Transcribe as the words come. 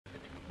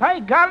By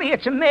golly,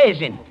 it's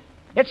amazing.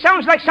 It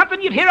sounds like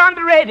something you'd hear on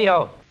the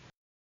radio.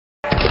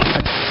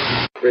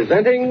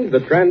 Presenting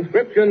the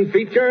transcription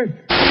feature.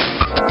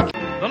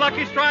 The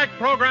Lucky Strike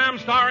program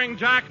starring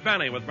Jack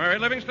Benny with Mary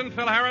Livingston,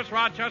 Phil Harris,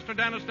 Rochester,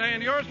 Dennis Day,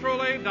 and yours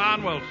truly,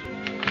 Don Wilson.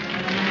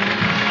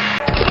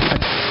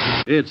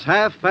 It's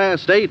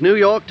 8:30 New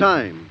York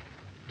time.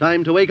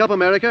 Time to wake up,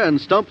 America, and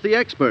stump the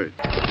expert.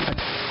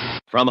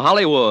 From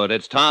Hollywood,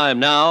 it's time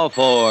now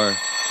for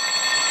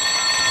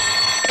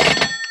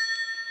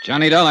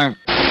Johnny Dollar.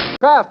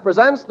 Kraft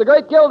presents The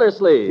Great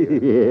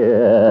Gildersleeve.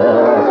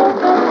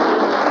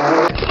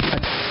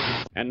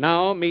 And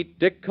now meet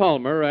Dick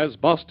Calmer as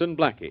Boston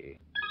Blackie.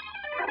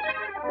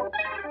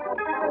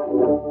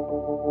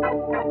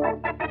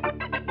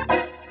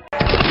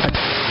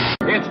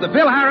 It's the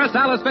Phil Harris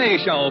Alice Faye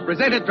Show,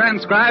 presented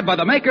transcribed by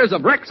the makers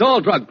of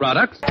Rexall drug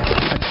products.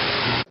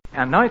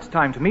 And now it's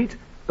time to meet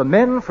the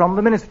men from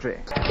the ministry.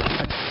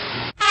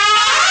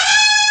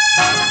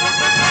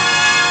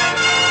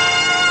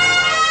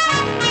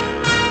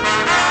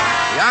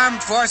 The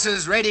Armed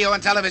Forces Radio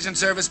and Television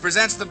Service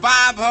presents the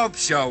Bob Hope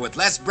Show with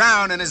Les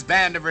Brown and his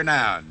band of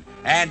renown.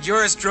 And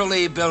yours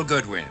truly, Bill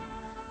Goodwin.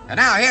 And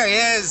now here he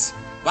is,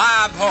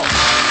 Bob Hope.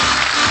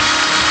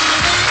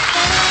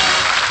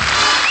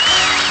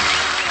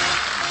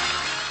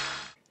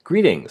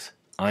 Greetings,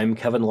 I'm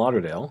Kevin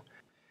Lauderdale.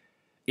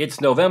 It's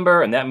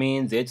November, and that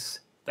means it's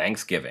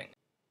Thanksgiving.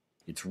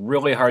 It's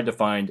really hard to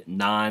find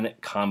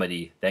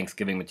non-comedy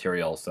Thanksgiving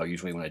material, so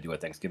usually when I do a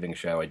Thanksgiving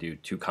show, I do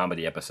 2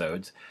 comedy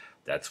episodes.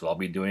 That's what I'll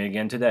be doing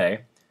again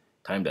today.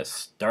 Time to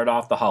start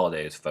off the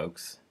holidays,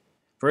 folks.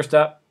 First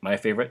up, my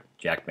favorite,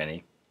 Jack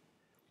Benny.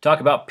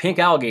 Talk about pink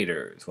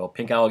alligators. Well,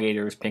 pink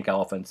alligators, pink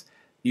elephants,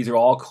 these are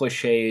all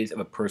cliches of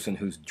a person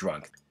who's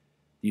drunk.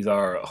 These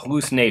are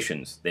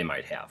hallucinations they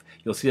might have.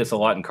 You'll see this a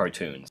lot in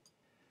cartoons.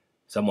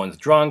 Someone's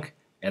drunk,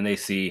 and they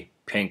see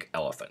pink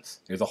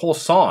elephants. There's a whole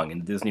song in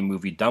the Disney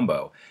movie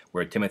Dumbo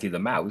where Timothy the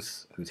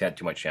Mouse, who's had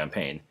too much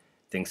champagne,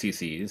 thinks he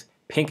sees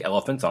pink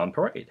elephants on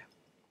parade.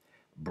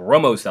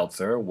 Bromo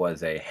seltzer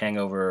was a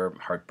hangover,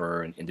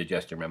 heartburn,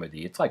 indigestion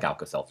remedy. It's like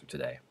Alka-Seltzer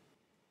today.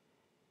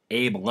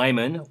 Abe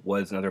Lyman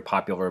was another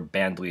popular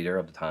band leader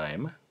of the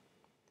time.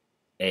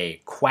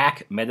 A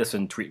quack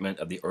medicine treatment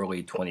of the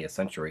early 20th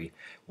century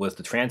was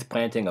the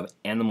transplanting of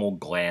animal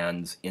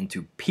glands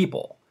into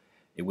people.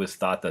 It was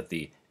thought that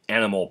the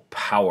animal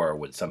power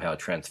would somehow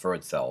transfer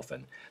itself,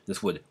 and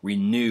this would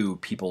renew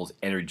people's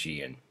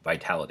energy and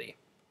vitality.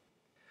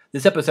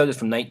 This episode is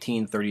from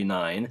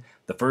 1939,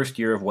 the first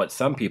year of what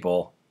some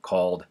people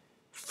called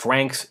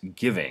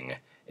Franksgiving,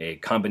 a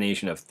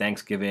combination of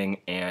Thanksgiving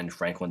and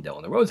Franklin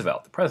Delano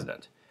Roosevelt, the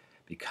president,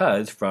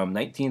 because from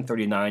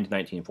 1939 to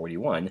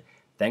 1941,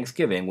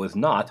 Thanksgiving was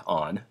not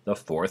on the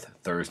 4th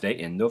Thursday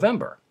in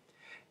November.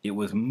 It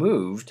was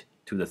moved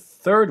to the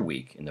 3rd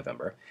week in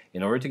November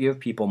in order to give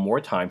people more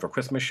time for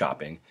Christmas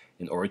shopping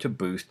in order to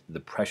boost the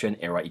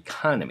Depression-era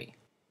economy.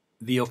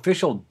 The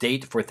official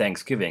date for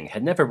Thanksgiving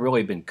had never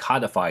really been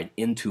codified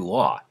into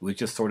law. It was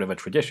just sort of a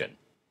tradition.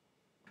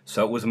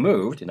 So it was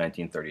moved in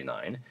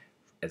 1939,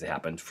 as it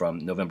happened, from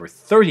November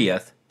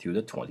 30th to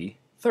the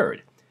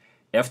 23rd.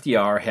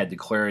 FDR had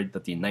declared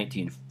that the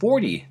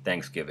 1940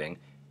 Thanksgiving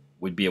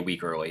would be a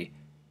week early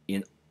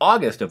in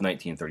August of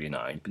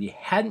 1939, but he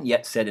hadn't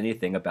yet said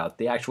anything about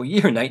the actual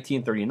year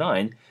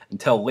 1939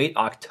 until late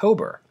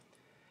October.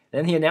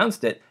 Then he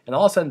announced it, and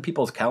all of a sudden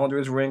people's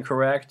calendars were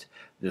incorrect.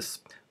 This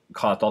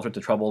caused all sorts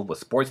of trouble with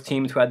sports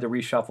teams who had to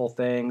reshuffle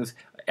things,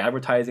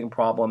 advertising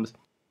problems.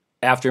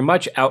 After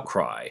much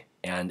outcry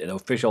and an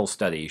official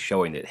study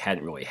showing that it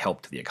hadn't really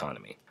helped the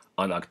economy,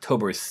 on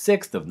October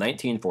 6th of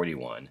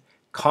 1941,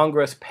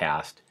 Congress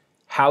passed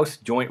House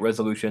Joint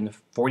Resolution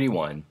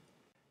 41,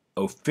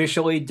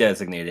 officially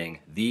designating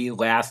the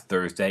last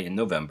Thursday in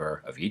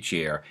November of each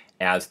year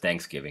as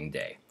Thanksgiving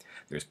Day.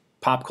 There's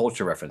pop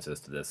culture references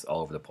to this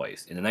all over the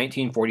place. In the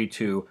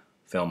 1942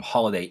 film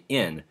Holiday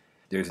Inn,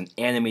 there's an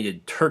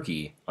animated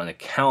turkey on a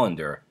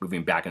calendar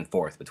moving back and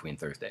forth between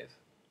Thursdays.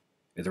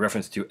 There's a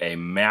reference to a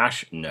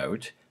MASH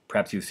note.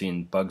 Perhaps you've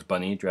seen Bugs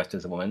Bunny dressed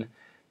as a woman,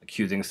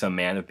 accusing some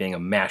man of being a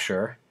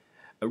masher.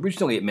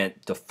 Originally it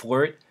meant to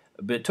flirt,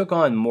 but it took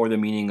on more the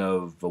meaning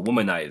of a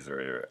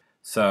womanizer.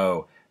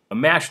 So a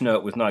MASH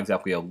note was not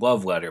exactly a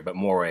love letter, but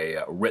more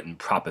a written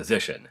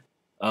proposition.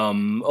 A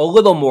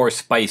little more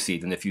spicy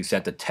than if you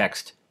sent a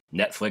text,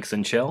 Netflix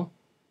and chill.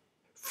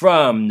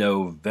 From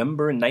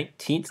November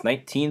 19th,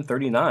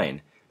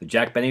 1939, The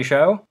Jack Benny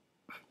Show.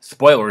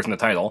 Spoilers in the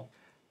title.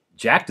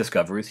 Jack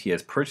discovers he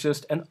has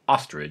purchased an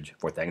ostrich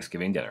for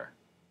Thanksgiving dinner.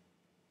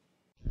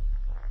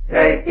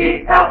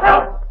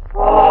 J-E-L-L-O.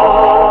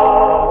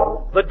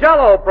 The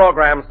Jell-O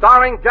program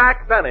starring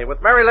Jack Benny with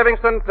Mary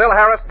Livingston, Phil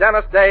Harris,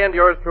 Dennis Day, and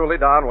yours truly,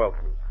 Don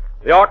Wilson.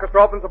 The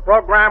orchestra opens the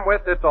program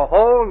with It's a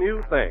Whole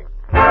New Thing.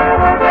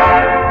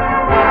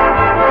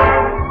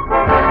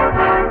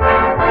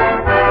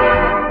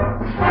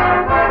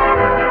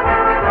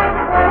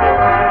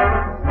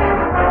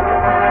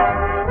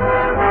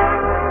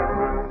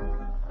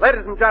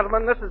 Ladies and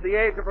gentlemen, this is the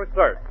age of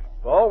research.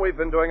 So we've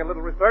been doing a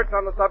little research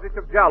on the subject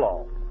of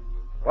Jell-O.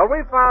 Well,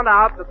 we found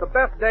out that the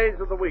best days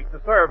of the week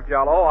to serve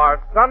Jell-O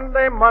are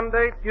Sunday,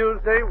 Monday,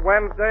 Tuesday,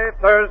 Wednesday,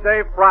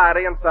 Thursday,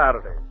 Friday, and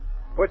Saturday.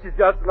 Which is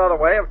just another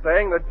way of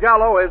saying that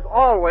Jell-O is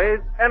always,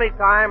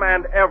 anytime,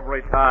 and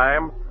every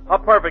time a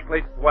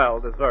perfectly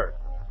swell dessert.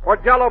 For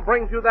Jell-O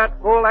brings you that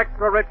full,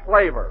 extra-rich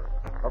flavor.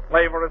 A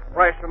flavor as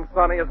fresh and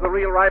sunny as the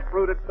real ripe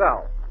fruit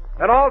itself.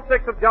 And all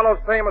 6 of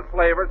Jell-O's famous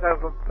flavors has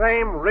the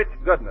same rich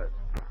goodness.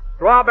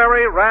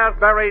 Strawberry,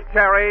 raspberry,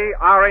 cherry,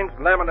 orange,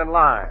 lemon, and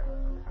lime.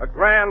 A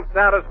grand,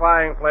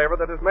 satisfying flavor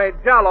that has made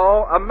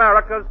Jell-O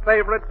America's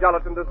favorite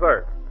gelatin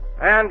dessert.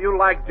 And you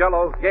like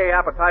Jell-O's gay,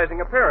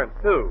 appetizing appearance,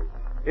 too.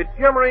 Its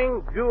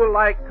shimmering,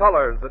 jewel-like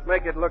colors that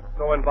make it look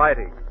so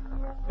inviting.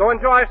 So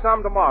enjoy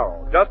some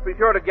tomorrow. Just be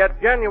sure to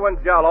get genuine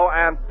Jell-O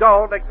and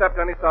don't accept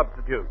any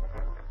substitutes.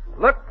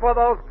 Look for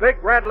those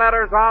big red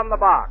letters on the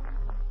box.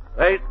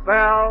 They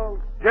spell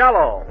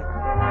Jell-O.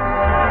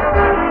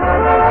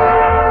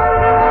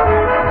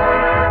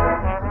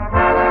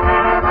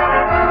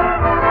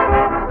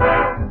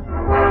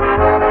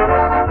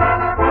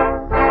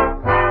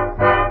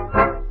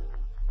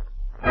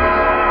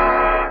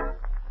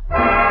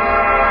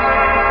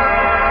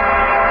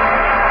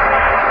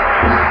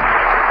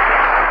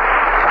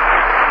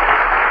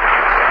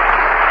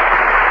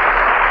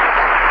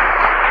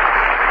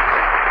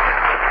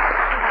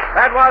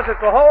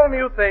 It's a whole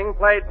new thing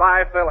played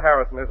by Phil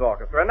Harris and his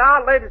orchestra. And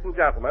now, ladies and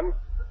gentlemen,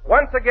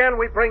 once again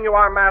we bring you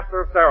our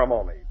master of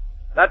ceremonies.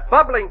 That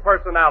bubbling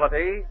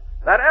personality,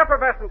 that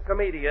effervescent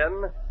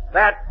comedian,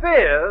 that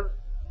fizz,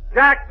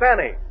 Jack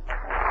Benny.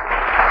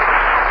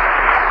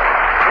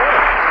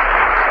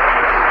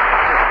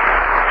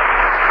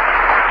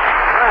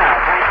 Well,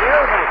 thank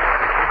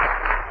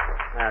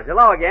you.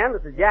 Hello again.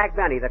 This is Jack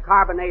Benny, the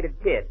carbonated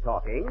kid,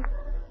 talking.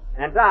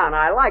 And, Don,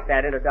 I like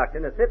that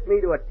introduction. It fits me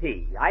to a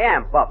T. I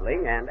am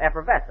bubbling and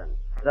effervescent.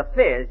 The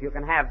fizz you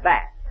can have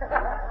back.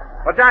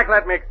 Well, Jack,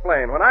 let me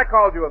explain. When I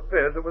called you a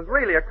fizz, it was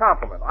really a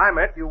compliment. I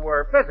meant you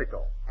were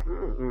physical.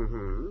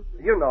 Mm-hmm.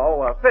 You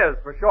know, fizz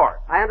for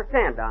short. I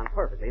understand, Don,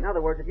 perfectly. In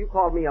other words, if you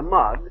called me a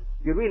mug,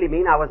 you really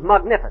mean I was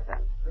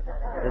magnificent.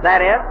 Is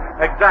that it?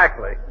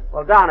 Exactly.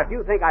 Well, Don, if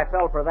you think I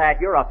fell for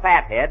that, you're a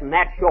fathead, and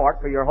that's short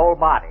for your whole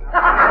body.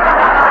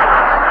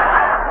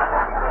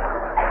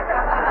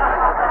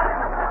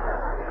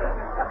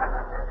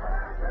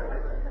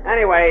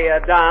 Anyway,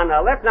 Don,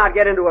 let's not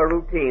get into a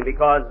routine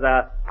because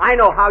I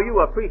know how you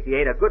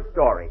appreciate a good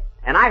story.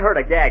 And I heard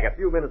a gag a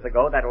few minutes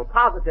ago that will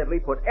positively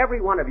put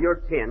every one of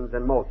your chins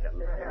in motion.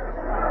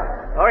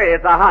 Oh,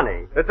 it's a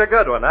honey. It's a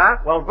good one, huh?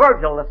 Well,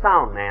 Virgil, the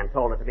sound man,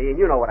 told it to me, and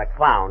you know what a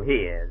clown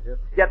he is.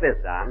 Get this,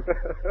 Don.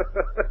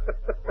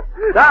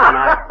 Don,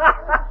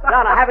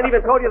 I haven't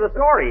even told you the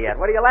story yet.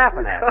 What are you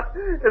laughing at?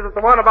 Is it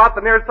the one about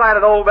the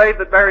nearsighted old maid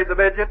that buried the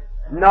midget?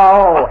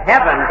 No,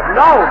 heavens,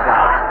 no,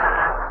 Don.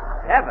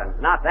 Heavens,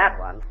 not that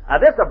one.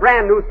 This is a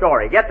brand new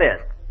story. Get this.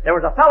 There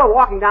was a fellow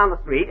walking down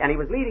the street, and he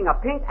was leading a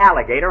pink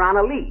alligator on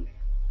a leash,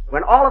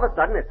 when all of a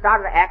sudden it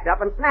started to act up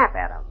and snap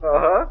at him.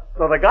 Uh-huh.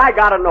 So the guy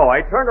got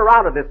annoyed, turned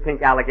around to this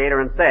pink alligator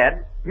and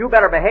said, "You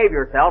better behave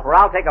yourself, or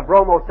I'll take a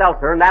bromo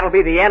seltzer, and that'll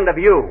be the end of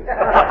you."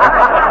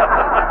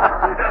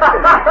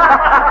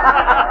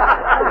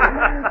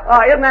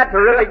 Isn't that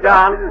terrific,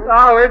 Don?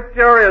 Oh, it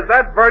sure is.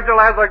 That Virgil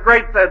has a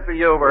great sense of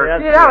humor.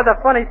 Yes, Gee, that was a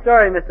funny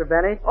story, Mr.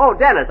 Benny. Oh,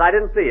 Dennis, I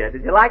didn't see it.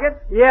 Did you like it?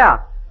 Yeah.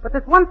 But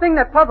there's one thing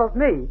that puzzles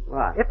me.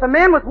 What? If the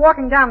man was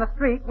walking down the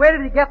street, where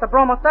did he get the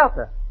bromo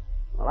seltzer?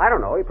 Well, I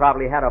don't know. He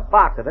probably had a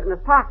box of it in his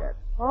pocket.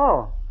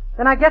 Oh.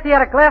 Then I guess he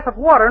had a glass of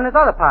water in his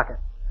other pocket.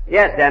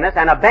 Yes, Dennis,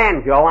 and a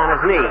banjo on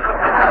his knee.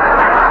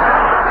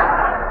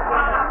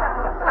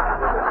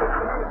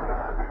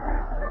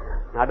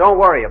 Now, don't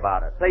worry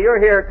about it. Say, you're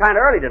here kind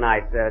of early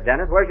tonight,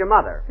 Dennis. Where's your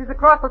mother? She's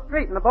across the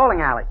street in the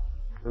bowling alley.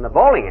 In the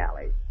bowling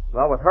alley?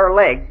 Well, with her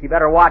legs, she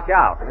better watch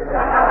out.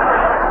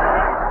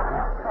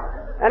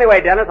 Anyway,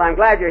 Dennis, I'm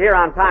glad you're here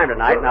on time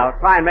tonight. Now,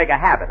 try and make a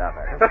habit of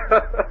it.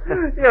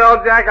 You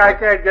know, Jack, I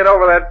can't get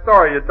over that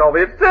story you told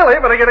me. It's silly,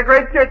 but I get a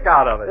great kick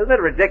out of it. Isn't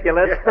it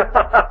ridiculous?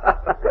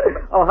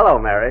 Oh, hello,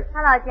 Mary.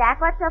 Hello, Jack.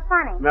 What's so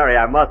funny? Mary,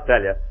 I must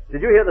tell you.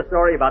 Did you hear the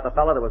story about the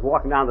fellow that was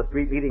walking down the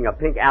street leading a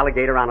pink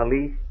alligator on a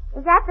leash?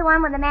 Is that the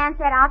one where the man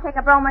said, "I'll take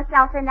a bromo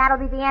seltzer and that'll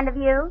be the end of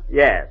you"?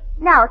 Yes.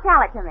 No, tell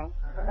it to me.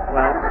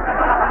 Well,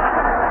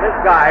 this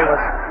guy was...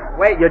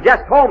 Wait, you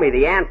just told me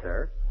the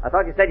answer. I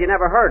thought you said you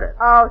never heard it.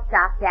 Oh,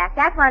 stop, Jack.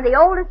 That's one of the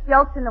oldest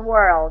jokes in the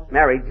world.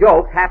 Mary,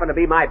 jokes happen to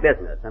be my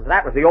business. And if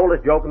that was the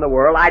oldest joke in the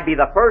world, I'd be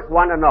the first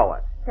one to know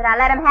it. Should I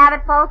let him have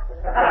it, folks?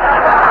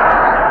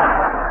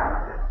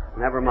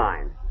 Never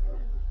mind.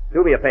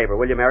 Do me a favor,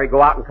 will you, Mary?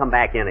 Go out and come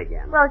back in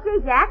again. Well, gee,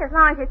 Jack, as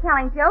long as you're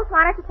telling jokes,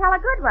 why don't you tell a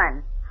good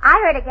one? I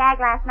heard a gag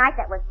last night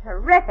that was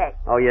terrific.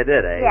 Oh, you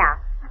did, eh? Yeah.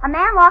 A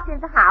man walked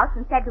into the house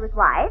and said to his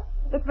wife,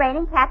 "It's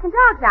raining cats and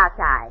dogs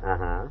outside."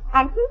 Uh-huh.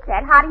 And she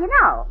said, "How do you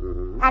know?"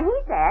 Mm-hmm. And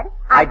he said,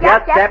 I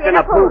just stepped in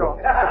a poodle.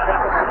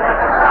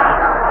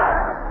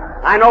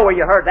 I know where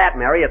you heard that,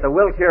 Mary, at the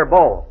Wilshire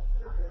Bowl.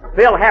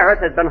 Phil Harris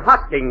has been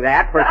husking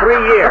that for 3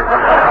 years.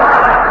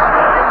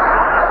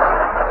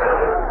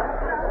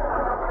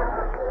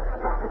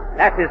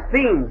 That's his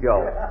theme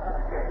joke.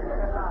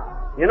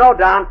 You know,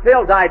 Don,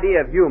 Phil's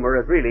idea of humor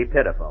is really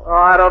pitiful. Oh,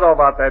 I don't know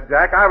about that,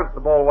 Jack. I was at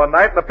the bowl one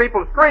night and the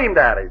people screamed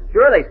at him.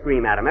 Sure they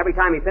scream at him. Every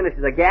time he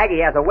finishes a gag, he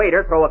has a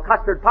waiter throw a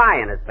custard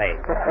pie in his face.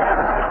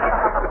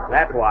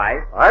 That's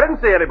why. I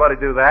didn't see anybody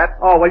do that.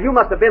 Oh, well, you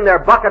must have been their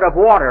bucket of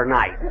water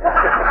night.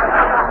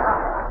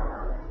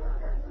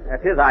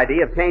 That's his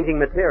idea of changing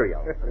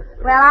material.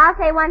 Well, I'll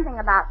say one thing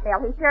about Phil.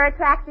 He sure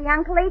attracts the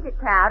young collegiate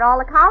crowd. All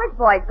the college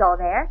boys go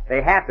there.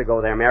 They have to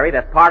go there, Mary.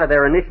 That's part of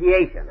their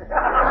initiation.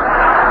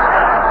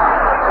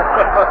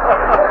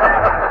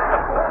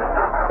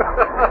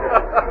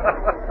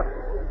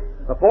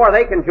 Before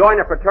they can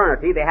join a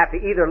fraternity, they have to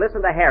either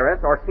listen to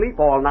Harris or sleep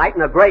all night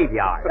in a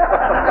graveyard.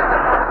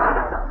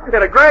 In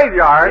a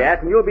graveyard? Yes,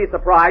 and you'll be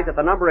surprised at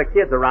the number of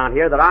kids around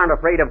here that aren't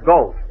afraid of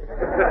ghosts.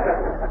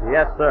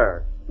 Yes,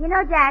 sir. You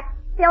know, Jack,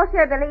 Phil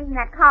sure believes in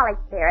that college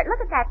spirit.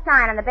 Look at that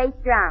sign on the bass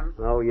drum.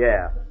 Oh,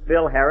 yeah.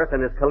 Phil Harris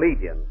and his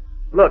collegians.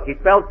 Look, he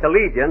spells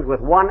collegians with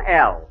one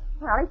L.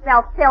 Well, he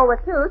spells Phil with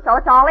two, so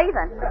it's all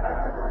even.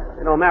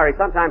 You know, Mary,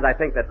 sometimes I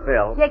think that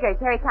Phil... Jiggers,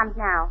 here he comes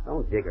now.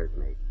 Don't jiggers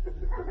me.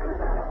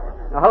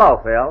 Hello,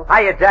 Phil.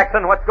 Hiya,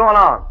 Jackson. What's going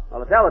on? Well,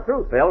 to tell the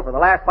truth, Phil, for the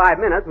last 5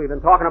 minutes, we've been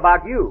talking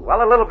about you.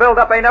 Well, a little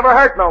build-up ain't never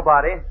hurt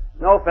nobody.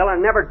 No, Phil,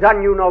 and never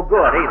done you no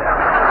good, either.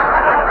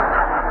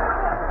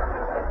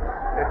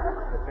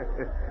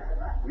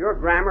 Your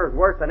grammar is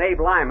worse than Abe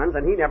Lyman's,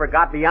 and he never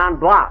got beyond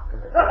block.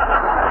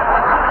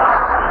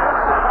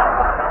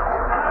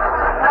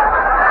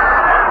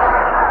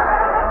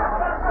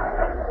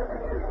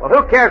 Well,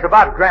 who cares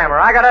about grammar?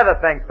 I got other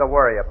things to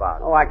worry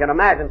about. Oh, I can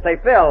imagine. Say,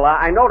 Phil,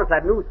 I noticed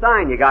that new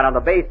sign you got on the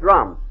bass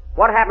drum.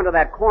 What happened to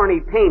that corny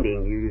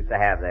painting you used to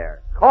have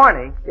there?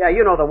 Corny? Yeah,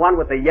 you know, the one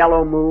with the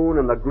yellow moon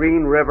and the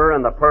green river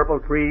and the purple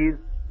trees.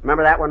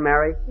 Remember that one,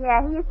 Mary?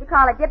 Yeah, he used to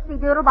call it Gypsy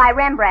Doodle by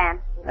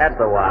Rembrandt. That's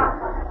the one.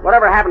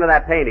 Whatever happened to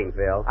that painting,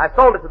 Phil? I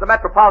sold it to the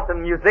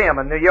Metropolitan Museum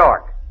in New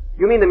York.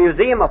 You mean the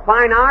Museum of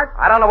Fine Art?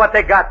 I don't know what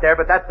they got there,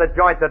 but that's the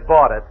joint that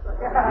bought it.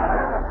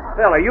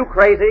 Phil, are you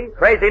crazy?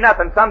 Crazy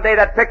nothing. Someday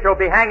that picture will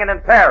be hanging in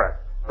Paris,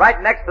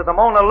 right next to the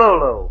Mona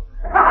Lulu.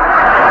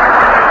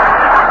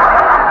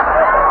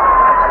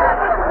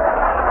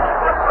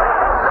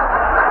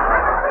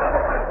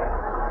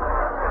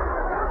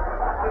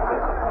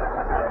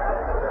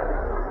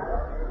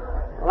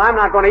 Well, I'm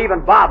not going to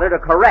even bother to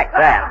correct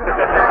that.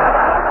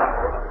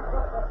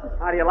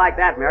 How do you like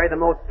that, Mary? The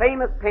most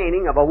famous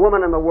painting of a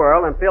woman in the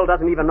world, and Phil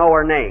doesn't even know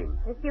her name.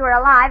 If she were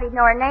alive, he'd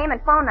know her name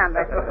and phone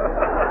number.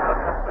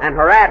 And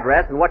her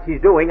address and what she's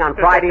doing on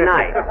Friday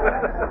night.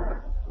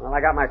 Well, I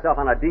got myself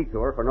on a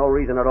detour for no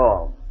reason at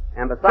all.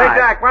 And besides... Say,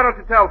 Jack, why don't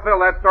you tell Phil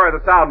that story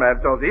the sound man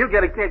told you? He'll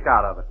get a kick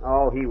out of it.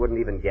 Oh, he wouldn't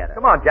even get it.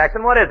 Come on,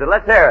 Jackson, what is it?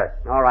 Let's hear it.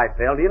 All right,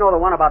 Phil. Do you know the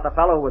one about the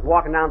fellow who was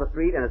walking down the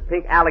street and his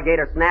pink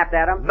alligator snapped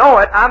at him? Know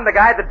it. I'm the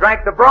guy that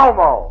drank the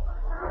bromo.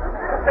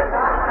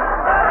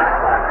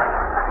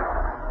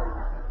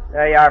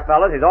 There you are,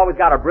 fellas. He's always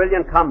got a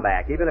brilliant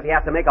comeback, even if he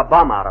has to make a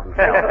bum out of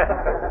himself.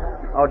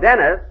 Oh,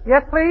 Dennis.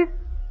 Yes, please?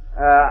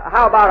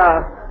 How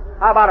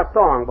about a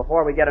song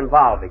before we get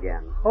involved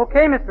again?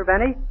 Okay, Mr.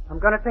 Benny. I'm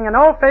going to sing an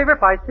old favorite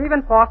by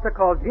Stephen Foster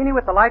called Jeannie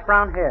with the Light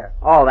Brown Hair.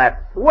 Oh,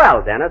 that's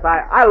swell, Dennis.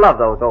 I love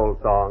those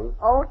old songs.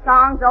 Old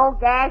songs,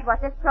 old gags.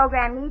 What this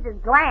program needs is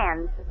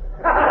glands.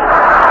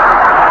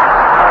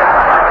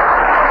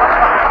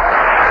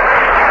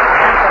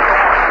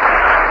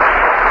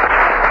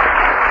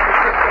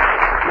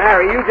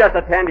 Mary, you just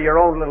attend to your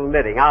own little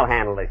knitting. I'll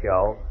handle the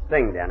show.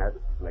 Sing, Dennis.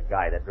 I'm the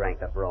guy that drank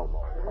the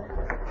bromo.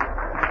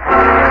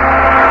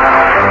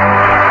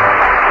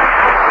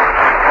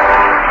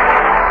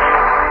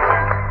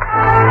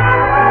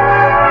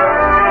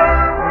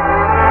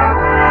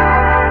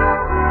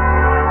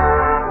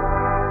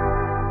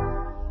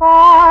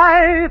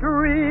 I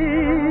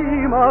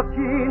dream of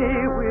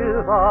Jeannie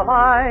with a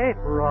light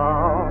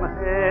brown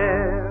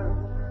hair,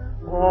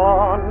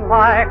 on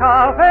like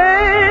a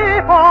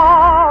vapor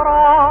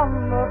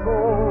on the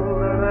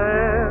golden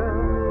air.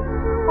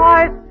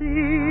 I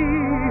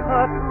see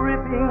her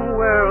tripping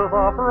where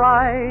the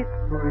bright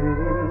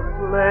spring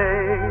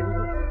plays,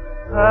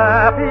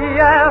 happy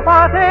as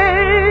a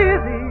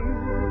daisy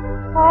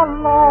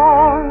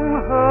along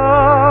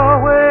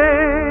her way.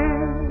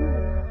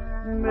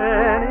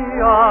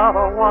 Many are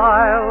the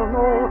wild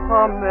notes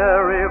a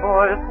merry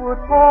voice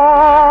would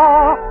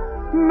call,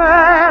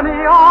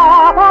 many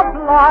are the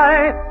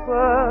blithe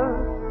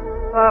birds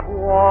that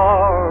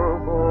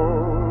warble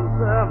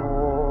them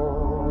all.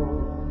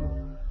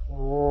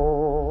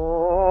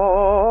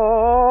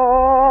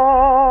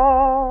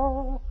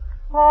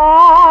 Oh,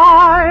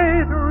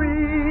 I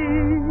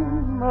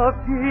dream of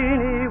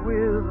Jeannie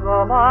with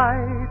the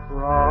light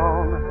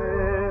brown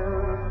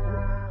hair,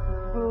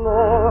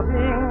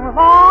 floating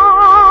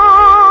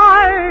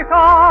like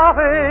a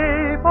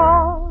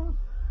vapor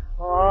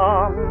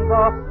on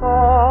the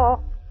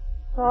soft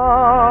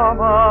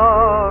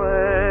summer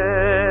air.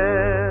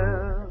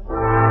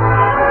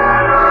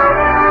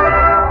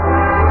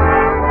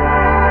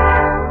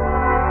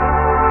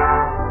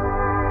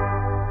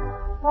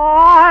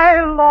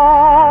 I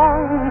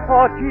long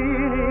for Jeannie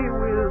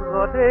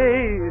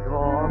fade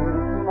on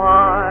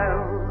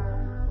smile,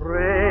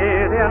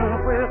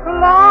 radiant with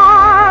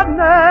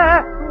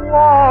gladness,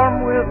 warm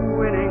with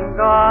winning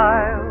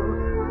guile.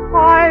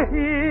 I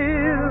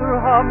hear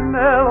her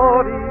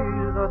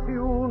melodies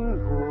attuned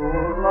to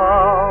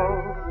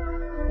love,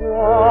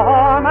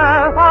 warm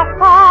as the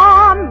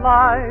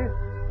sunlight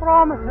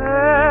from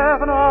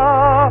heaven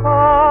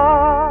above.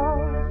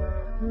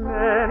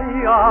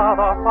 Many are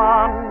the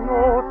fond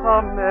notes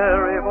a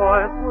merry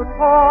voice would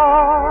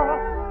call,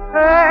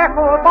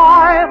 echoed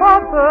by the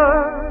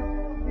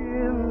birds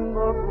in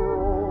the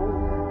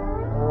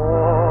grove,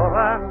 o'er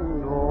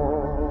and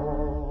o'er.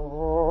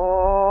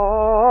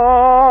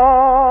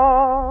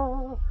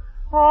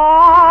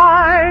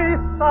 I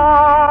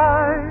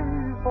sigh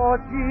for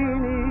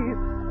Jeannie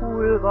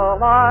with a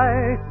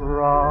light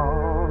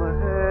brown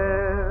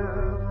hair,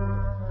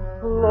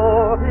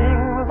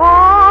 floating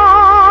like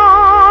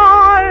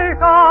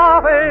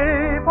a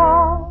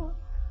vapor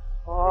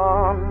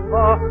on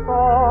the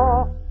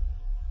soft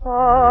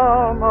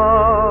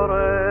summer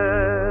air.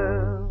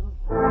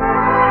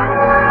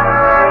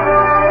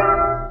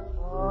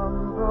 On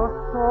the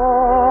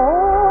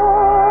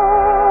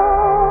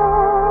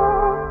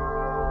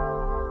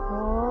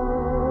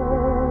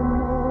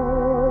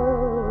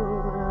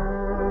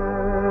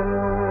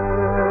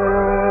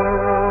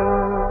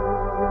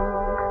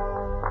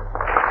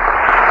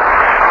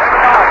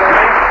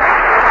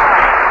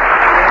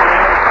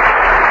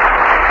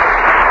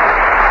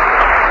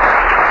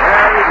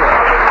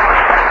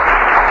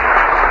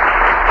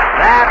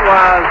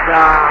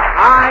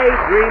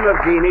I Dream of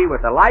Jeannie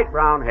with the light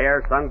brown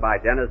hair, sung by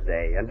Dennis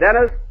Day. And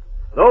Dennis,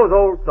 those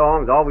old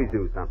songs always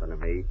do something to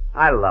me.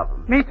 I love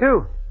them. Me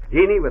too.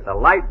 Jeannie with the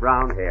light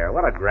brown hair.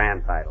 What a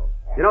grand title.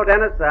 You know,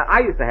 Dennis, I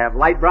used to have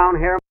light brown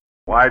hair.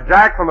 Why,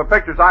 Jack, from the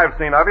pictures I've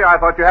seen of you, I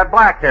thought you had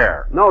black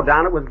hair. No,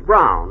 Don, it was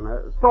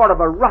brown. Sort of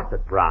a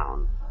russet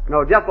brown. You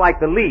know, just like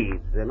the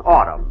leaves in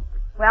autumn.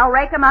 Well,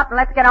 rake 'em up and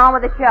let's get on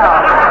with the show.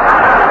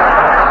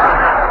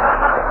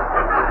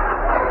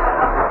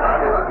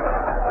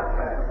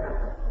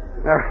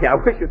 Mary, I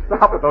wish you'd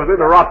stop with those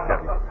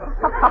interruptions.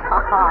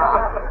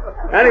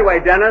 Anyway,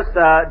 Dennis,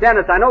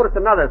 I noticed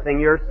another thing.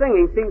 Your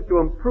singing seems to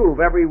improve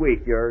every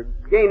week. You're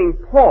gaining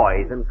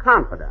poise and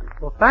confidence.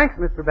 Well, thanks,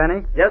 Mr.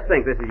 Benny. Just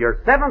think, this is your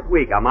 7th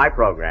week on my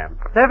program.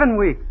 7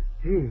 weeks.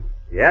 Gee.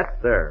 Yes,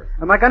 sir.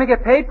 Am I going to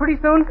get paid pretty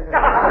soon?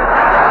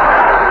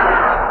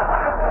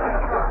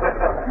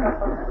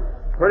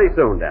 Pretty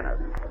soon, Dennis.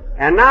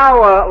 And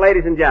now,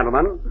 ladies and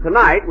gentlemen,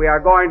 tonight we are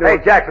going to... Hey,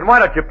 Jackson, why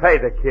don't you pay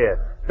the kid?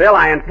 Phil,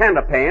 I intend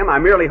to pay him.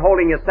 I'm merely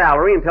holding his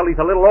salary until he's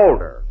a little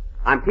older.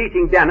 I'm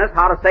teaching Dennis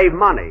how to save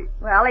money.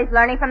 Well, he's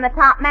learning from the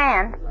top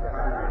man.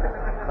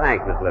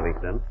 Thanks, Miss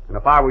Livingston. And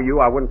if I were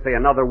you, I wouldn't say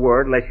another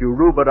word unless you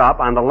rube it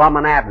up on the Lum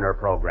and Abner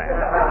program.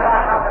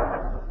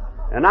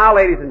 And now,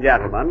 ladies and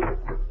gentlemen,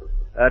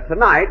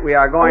 tonight we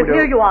are going to...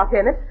 Here you are,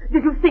 Dennis.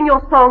 Did you sing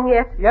your song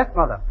yet? Yes,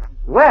 Mother.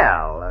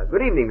 Well,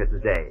 good evening,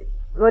 Mrs. Day.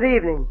 Good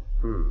evening.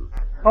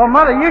 Oh,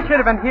 Mother, you should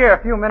have been here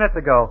a few minutes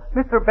ago.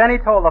 Mr. Benny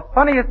told the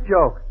funniest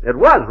joke. It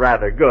was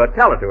rather good.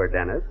 Tell it to her,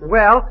 Dennis.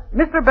 Well,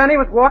 Mr. Benny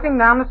was walking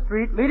down the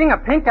street leading a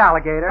pink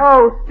alligator.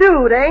 Oh,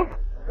 stewed, eh?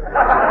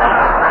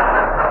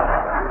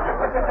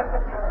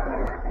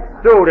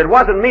 Dude, it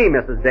wasn't me,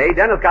 Mrs. Day.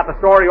 Dennis got the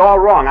story all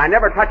wrong. I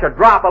never touch a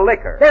drop of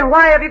liquor. Then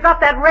why have you got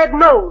that red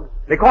nose?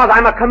 Because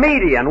I'm a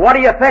comedian. What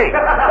do you think?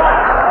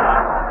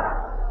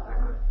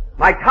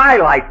 My tie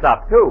lights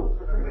up, too.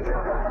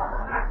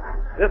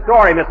 This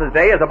story, Mrs.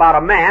 Day, is about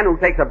a man who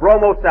takes a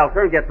bromo seltzer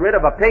and gets rid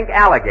of a pink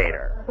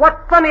alligator. What's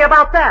funny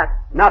about that?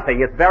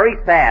 Nothing. It's very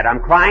sad. I'm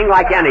crying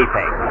like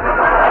anything.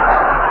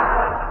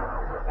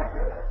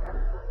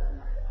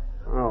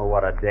 Oh,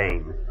 what a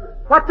dame.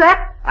 What's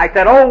that? I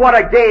said, oh, what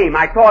a game.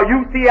 I saw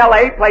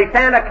UCLA play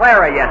Santa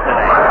Clara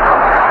yesterday.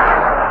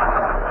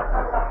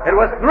 It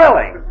was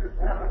thrilling.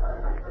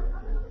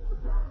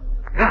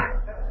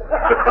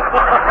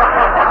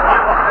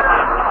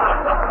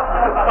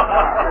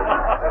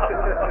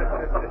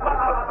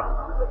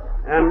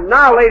 And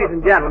now, ladies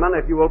and gentlemen,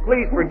 if you will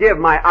please forgive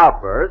my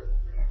outburst,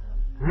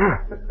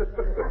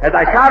 as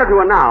I started to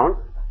announce,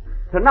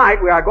 tonight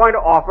we are going to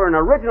offer an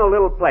original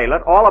little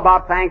playlet all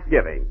about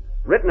Thanksgiving,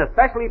 written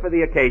especially for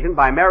the occasion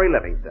by Mary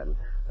Livingston.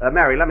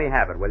 Mary, let me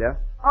have it, will you?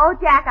 Oh,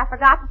 Jack, I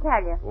forgot to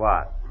tell you.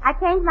 What? I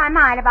changed my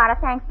mind about a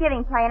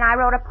Thanksgiving play and I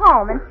wrote a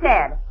poem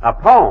instead. A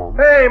poem?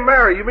 Hey,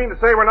 Mary, you mean to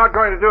say we're not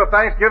going to do a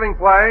Thanksgiving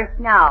play?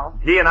 No.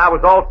 Gee, and I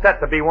was all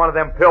set to be one of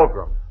them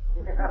pilgrims.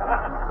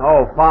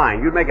 Oh,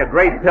 fine. You'd make a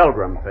great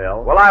pilgrim,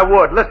 Phil. Well, I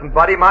would. Listen,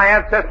 buddy, my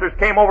ancestors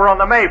came over on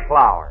the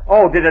Mayflower.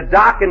 Oh, did it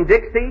dock in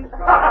Dixie?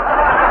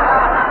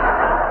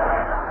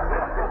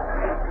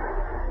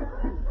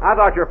 I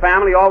thought your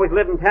family always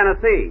lived in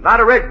Tennessee. Not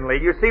originally.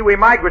 You see, we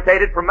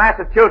migrated from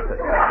Massachusetts.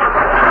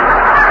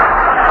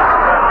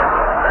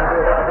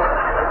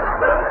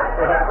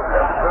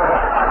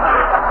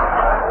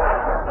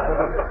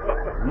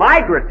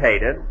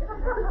 Migrated?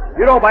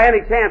 You don't by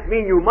any chance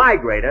mean you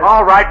migrated?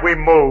 All right, we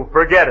moved.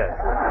 Forget it.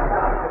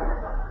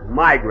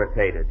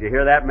 Migrated. You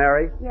hear that,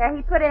 Mary? Yeah,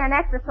 he put in an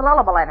extra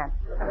syllable in it.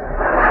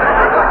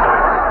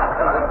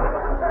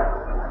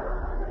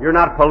 You're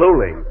not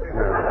palooling.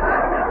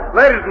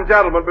 Ladies and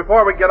gentlemen,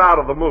 before we get out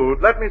of the mood,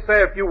 let me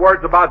say a few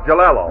words about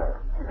Jalello.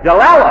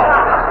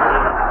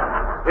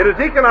 Jalello? It is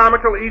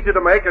economical, easy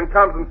to make, and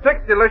comes in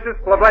 6 delicious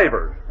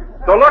flavors.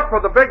 So look for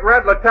the big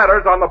red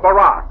letters on the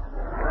barack.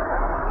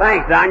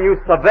 Thanks, Don. You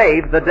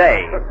surveyed the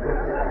day.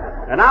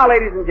 And now,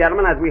 ladies and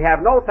gentlemen, as we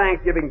have no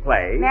Thanksgiving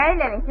play... Mary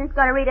Livingston's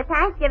going to read a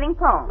Thanksgiving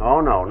poem. Oh,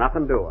 no,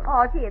 nothing doing.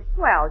 Oh, gee, it's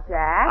swell,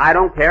 Jack. I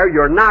don't care.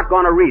 You're not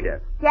going to read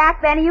it.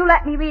 Jack Benny, you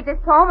let me read this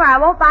poem or I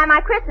won't buy my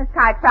Christmas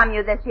card from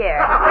you this year.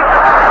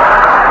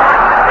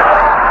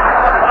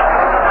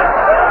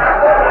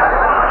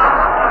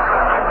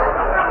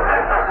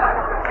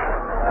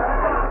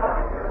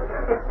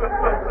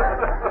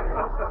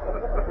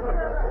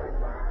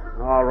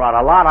 All right,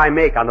 a lot I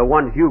make on the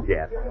ones you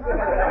get.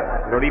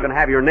 You don't even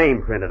have your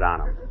name printed on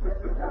them.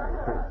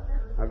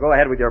 Now go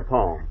ahead with your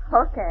poem.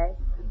 Okay.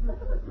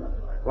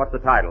 What's the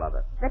title of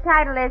it? The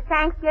title is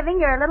Thanksgiving.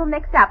 You're a little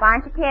mixed up,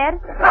 aren't you, kid?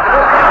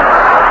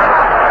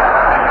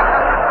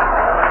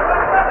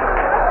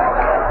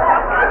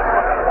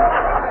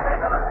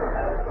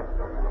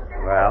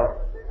 Well,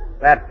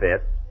 that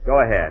fits. Go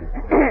ahead.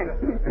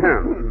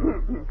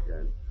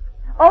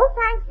 Oh,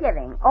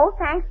 Thanksgiving. Oh,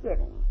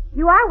 Thanksgiving.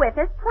 You are with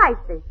us twice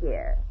this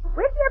year.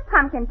 With your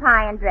pumpkin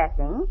pie and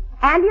dressing,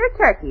 and your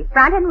turkey,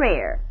 front and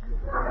rear.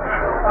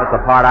 That's the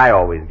part I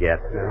always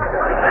get.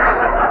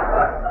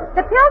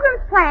 The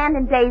Pilgrims planned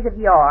in days of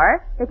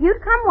yore that you'd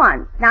come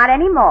once, not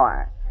any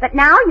more. But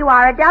now you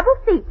are a double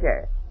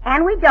feature,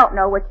 and we don't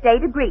know which day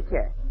to greet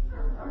you.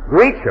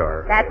 Greet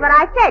you? That's what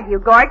I said, you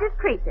gorgeous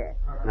creature.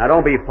 Now,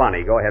 don't be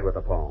funny. Go ahead with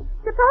the poem.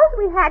 Suppose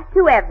we had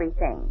 2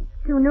 everythings,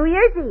 2 New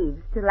Year's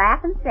Eves to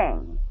laugh and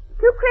sing,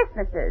 2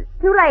 Christmases,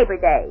 2 Labor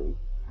Days,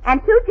 and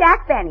 2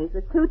 Jack Bennies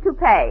with 2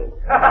 toupees.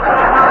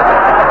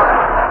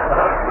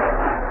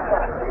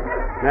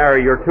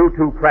 Mary, you're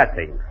too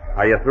pressing.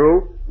 Are you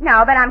through?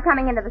 No, but I'm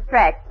coming into the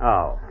stretch.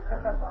 Oh.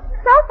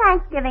 So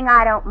Thanksgiving,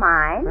 I don't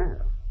mind.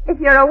 If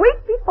you're a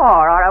week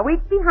before or a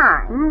week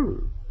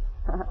behind.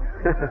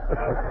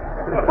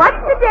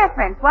 What's the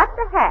difference? What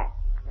the heck?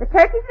 The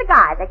turkey's the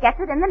guy that gets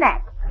it in the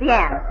neck. The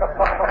end.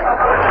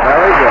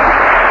 Very good.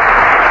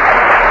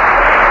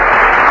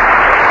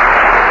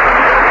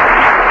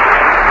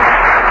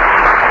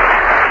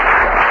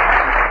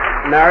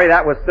 Mary,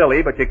 that was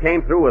silly, but you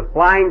came through with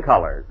flying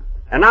colors.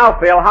 And now,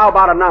 Phil, how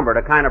about a number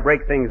to kind of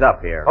break things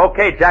up here?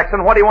 Okay,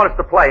 Jackson, what do you want us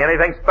to play?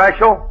 Anything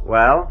special?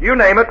 Well? You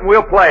name it and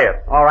we'll play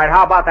it. All right,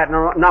 how about that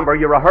number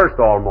you rehearsed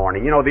all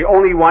morning? You know, the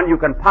only one you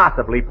can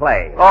possibly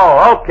play.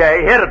 Oh,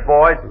 okay. Hit it,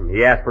 boys.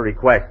 He asked for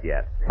request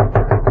yet.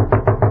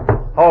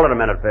 Hold it a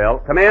minute, Phil.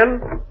 Come in.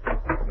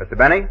 Mr.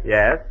 Benny?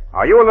 Yes?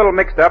 Are you a little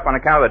mixed up on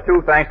account of the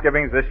 2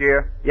 Thanksgivings this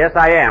year? Yes,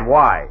 I am.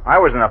 Why? I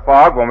was in a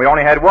fog when we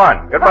only had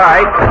one.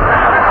 Goodbye.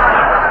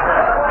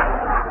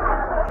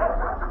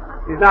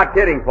 He's not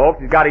kidding, folks.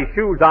 He's got his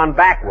shoes on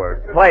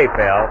backwards. Play,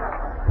 Phil.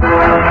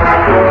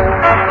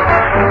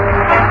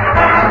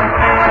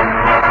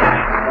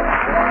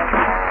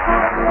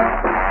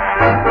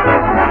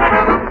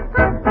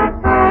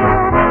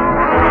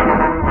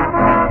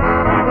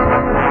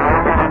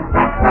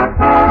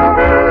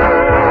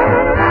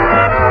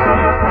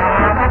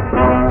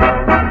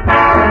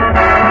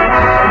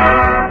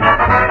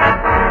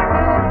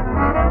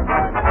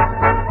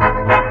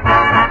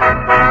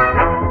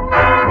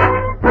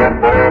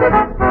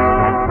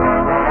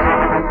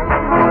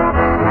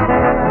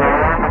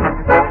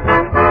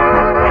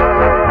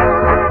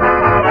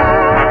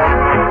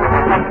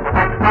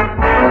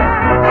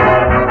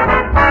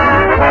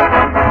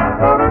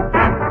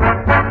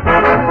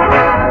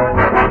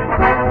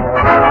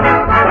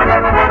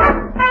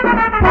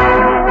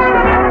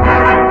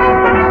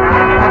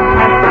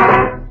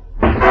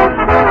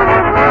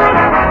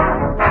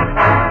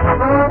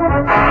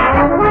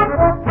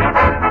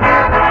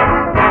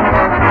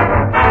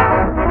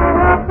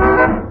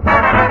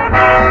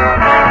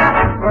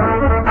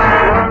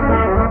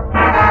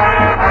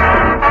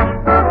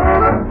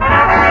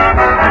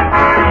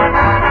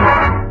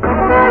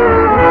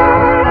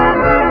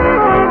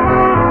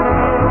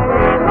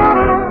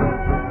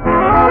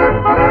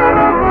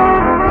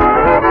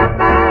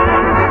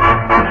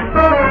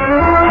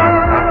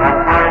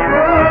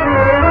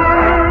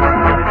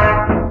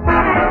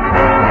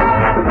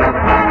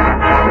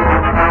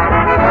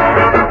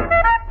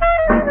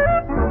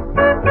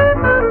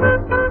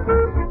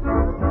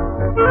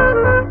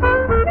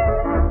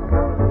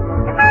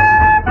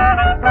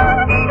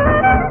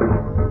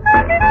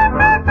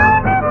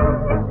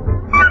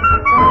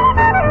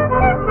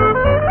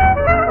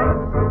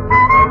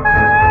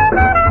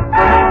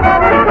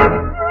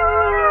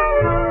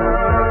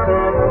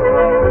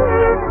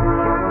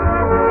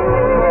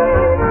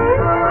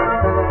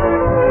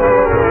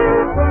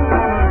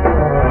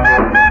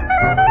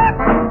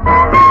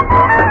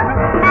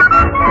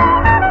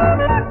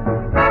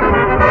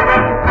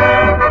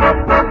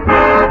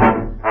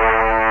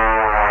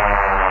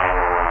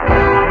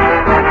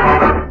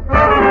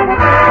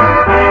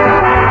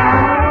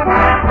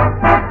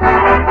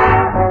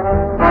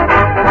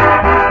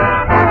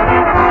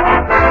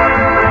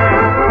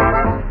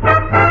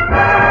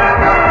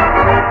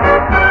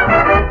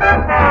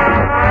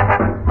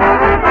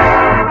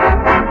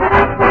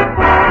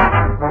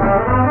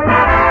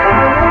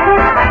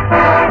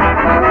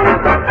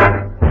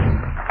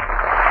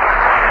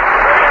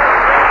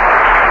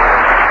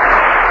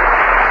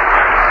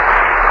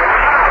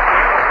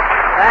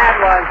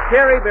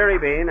 Cherry Berry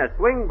Bean, a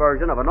swing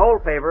version of an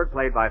old favorite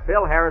played by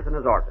Phil Harris and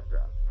his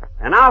orchestra.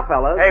 And now,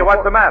 fellas... Hey,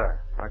 what's the matter?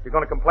 Aren't you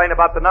going to complain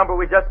about the number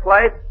we just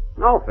played?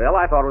 No, Phil,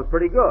 I thought it was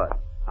pretty good.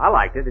 I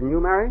liked it, didn't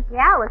you, Mary?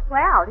 Yeah, it was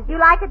swell. Did you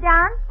like it,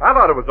 Don? I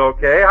thought it was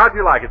okay. How'd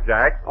you like it,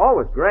 Jack? Oh, it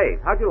was great.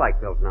 How'd you like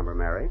Phil's number,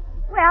 Mary?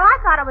 Well, I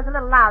thought it was a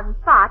little loud in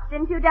spots,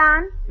 didn't you,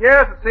 Don?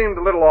 Yes, it seemed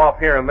a little off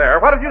here and there.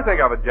 What did you think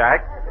of it,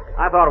 Jack?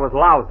 I thought it was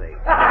lousy.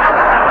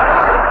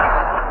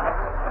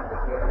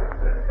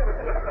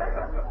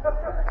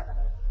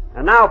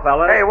 And now,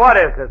 fellas... Hey, what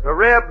is this, a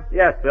rib?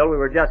 Yes, Phil, we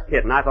were just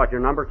kidding. I thought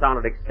your number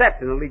sounded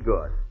exceptionally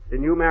good.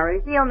 Didn't you, Mary?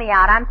 Feel me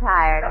out. I'm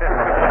tired.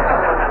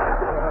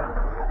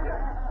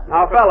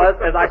 Now, fellas,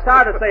 as I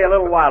started to say a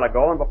little while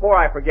ago, and before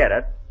I forget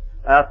it,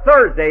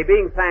 Thursday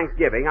being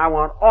Thanksgiving, I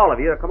want all of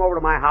you to come over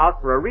to my house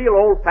for a real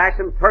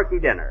old-fashioned turkey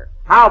dinner.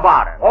 How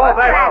about it? Oh,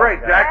 that's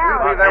great, Jack.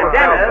 We'll be there with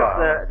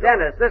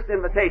Dennis, this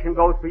invitation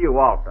goes for you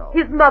also.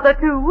 His mother,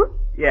 too?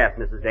 Yes,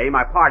 Mrs. Day,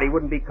 my party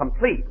wouldn't be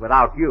complete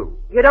without you.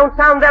 You don't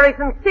sound very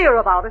sincere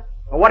about it.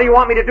 Well, what do you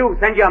want me to do,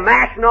 send you a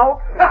mash note?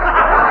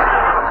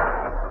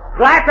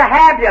 Glad to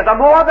have you. The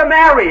more the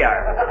merrier.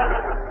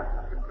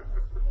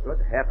 Good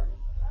heavens.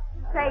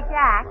 Say,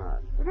 Jack,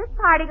 is this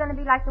party going to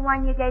be like the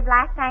one you gave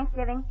last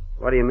Thanksgiving?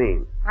 What do you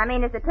mean? I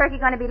mean, is the turkey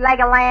going to be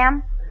leg of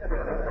lamb?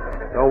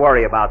 Don't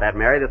worry about that,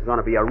 Mary. This is going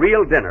to be a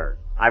real dinner.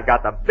 I've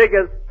got the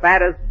biggest,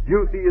 fattest,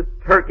 juiciest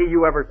turkey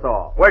you ever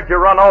saw. Where'd you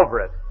run over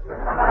it?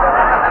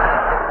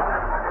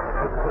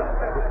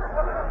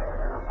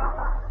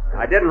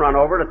 I didn't run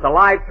over it. It's a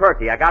live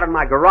turkey. I got it in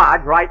my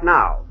garage right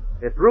now.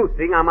 It's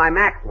roosting on my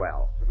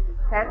Maxwell.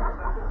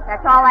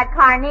 That's all that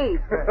car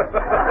needs.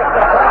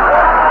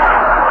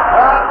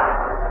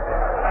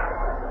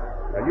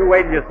 Well, you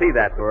wait till you see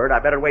that bird. I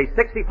bet it weighs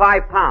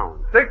 65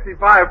 pounds.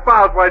 65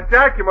 pounds? Why,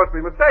 Jack, you must be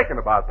mistaken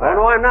about that. Oh,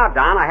 no, I'm not,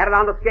 Don. I had it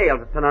on the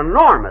scales. It's an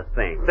enormous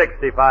thing.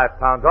 65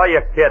 pounds. Oh,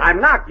 you're kidding. I'm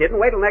not kidding.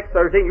 Wait till next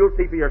Thursday and you'll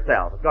see for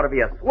yourself. It's going to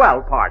be a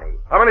swell party.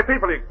 How many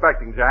people are you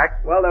expecting,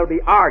 Jack? Well, there'll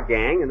be our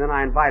gang, and then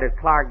I invited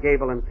Clark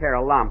Gable and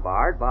Carol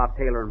Lombard, Bob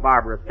Taylor and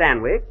Barbara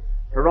Stanwyck,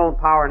 Tyrone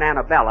Power and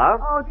Annabella.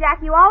 Oh,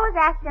 Jack, you always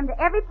ask them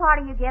to every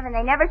party you give, and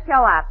they never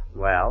show up.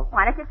 Well?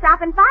 Why don't you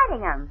stop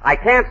inviting them? I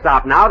can't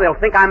stop now. They'll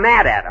think I'm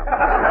mad at them.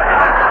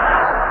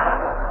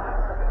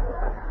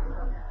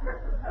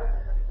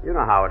 You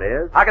know how it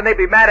is. How can they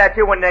be mad at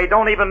you when they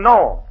don't even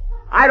know 'em?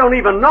 I don't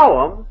even know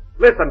them.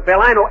 Listen,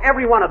 Phil, I know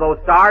every one of those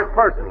stars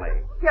personally.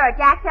 Sure,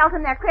 Jack tells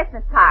them their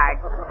Christmas cards.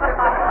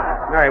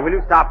 Mary, will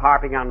you stop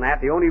harping on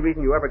that? The only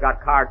reason you ever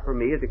got cards from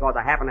me is because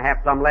I happen to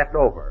have some left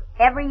over.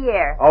 Every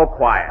year. Oh,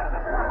 quiet.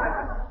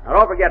 Now,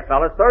 don't forget,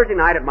 fellas, Thursday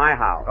night at my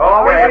house.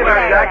 Oh, we'll be there,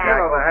 Okay, Jack. You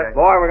know that.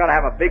 Boy, we're going to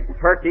have a big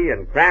turkey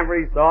and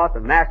cranberry sauce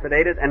and mashed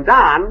potatoes. And,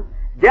 Don,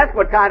 guess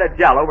what kind of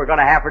jello we're going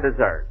to have for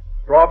dessert?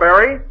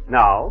 Strawberry?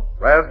 No.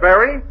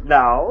 Raspberry?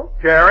 No.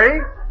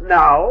 Cherry?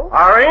 No.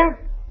 Orange?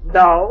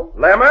 No.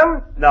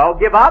 Lemon? No.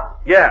 Give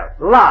up? Yes.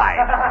 Lie.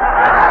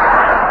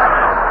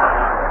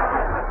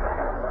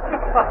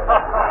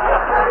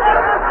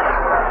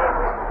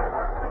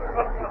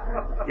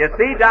 You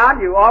see, Don,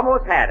 you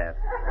almost had it.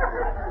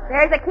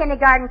 There's a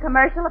kindergarten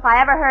commercial if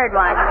I ever heard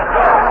one.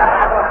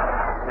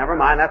 Never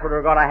mind, that's what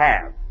we're going to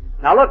have.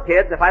 Now look,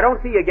 kids, if I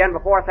don't see you again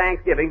before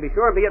Thanksgiving, be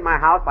sure and be at my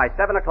house by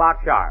 7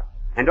 o'clock sharp.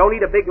 And don't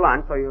eat a big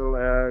lunch so you'll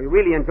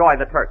really enjoy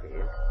the turkey.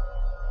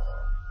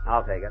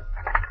 I'll take it.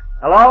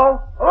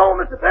 Hello? Hello,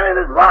 Mr. Penny,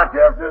 this is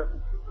Rochester.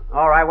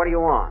 All right, what do you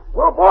want?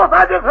 Well, boss,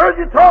 I just heard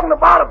you talking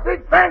about a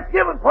big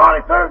Thanksgiving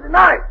party Thursday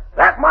night.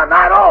 That's my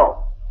night off.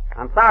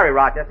 I'm sorry,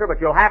 Rochester,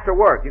 but you'll have to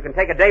work. You can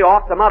take a day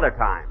off some other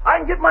time. I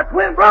can get my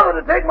twin brother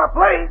to take my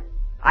place.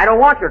 I don't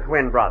want your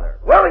twin brother.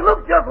 Well, he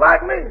looks just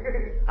like me.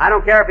 I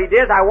don't care if he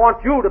does. I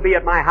want you to be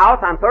at my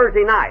house on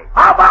Thursday night.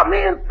 How about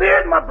me in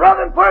spirit and my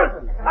brother in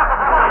person?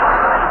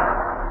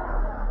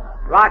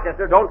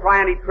 Rochester, don't try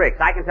any tricks.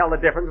 I can tell the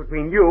difference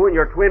between you and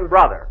your twin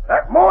brother.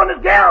 That's more than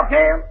this gal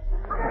can.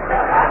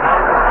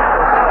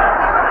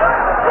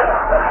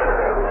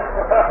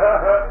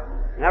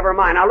 Never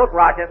mind. Now look,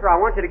 Rochester, I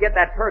want you to get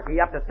that turkey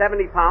up to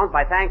 70 pounds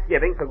by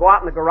Thanksgiving, so go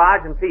out in the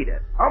garage and feed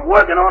it. I'm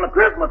working on a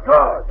Christmas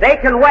card. They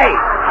can wait.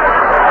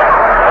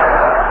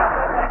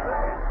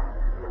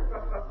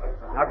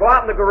 Now go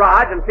out in the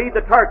garage and feed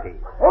the turkey.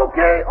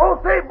 Okay.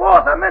 Oh, say,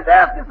 boss, I meant to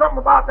ask you something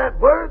about that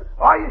bird.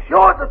 Are you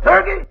sure it's a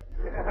turkey?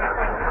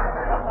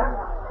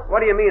 What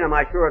do you mean, am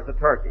I sure it's a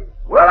turkey?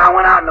 Well, I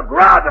went out in the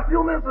garage a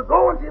few minutes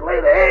ago and she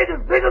laid an egg as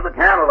big as a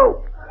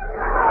cantaloupe.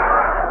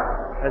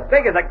 As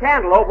big as a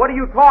cantaloupe? What are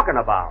you talking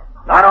about?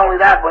 Not only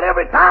that, but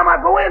every time I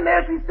go in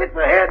there, she sticks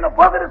her head in a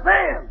bucket of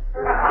sand.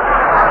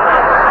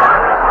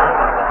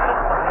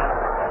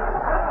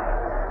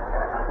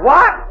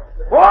 What?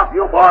 Boss,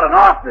 you bought an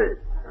ostrich.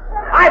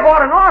 I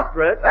bought an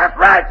ostrich? That's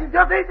right. She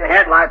just ate the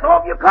headlights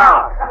off your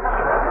car.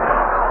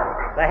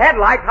 The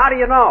headlights? How do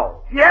you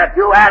know? She had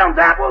 2 Adam's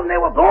apples and they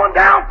were going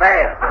down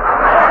fast.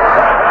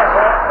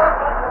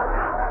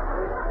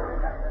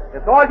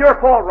 It's all your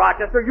fault,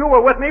 Rochester. You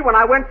were with me when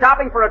I went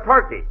shopping for a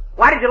turkey.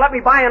 Why did you let me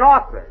buy an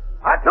ostrich?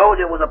 I told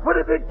you it was a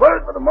pretty big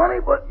bird for the money,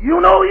 but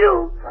you know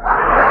you.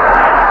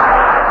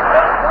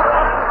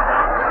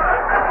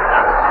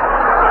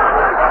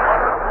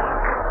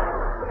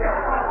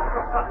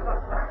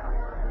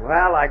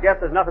 I guess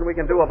there's nothing we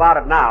can do about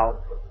it now.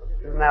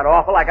 Isn't that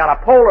awful? I got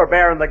a polar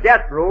bear in the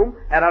guest room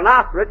and an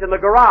ostrich in the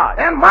garage.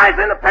 And mice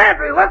in the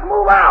pantry. Let's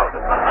move out.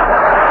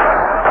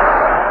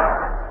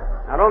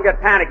 Now, don't get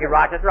panicky,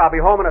 Rochester. I'll be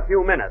home in a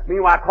few minutes.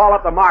 Meanwhile, call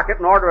up the market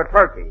and order a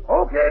turkey.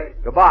 Okay.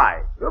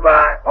 Goodbye.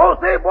 Goodbye. Oh,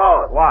 say,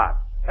 boss. What?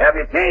 Have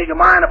you changed your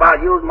mind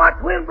about using my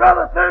twin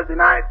brother Thursday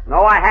night?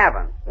 No, I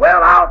haven't.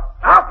 Well,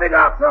 I'll figure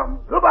out something.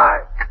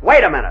 Goodbye.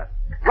 Wait a minute.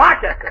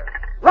 Rochester!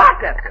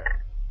 Rochester!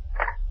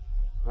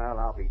 Well,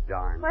 I'll be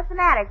darned. What's the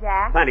matter,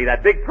 Jack? Plenty,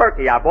 that big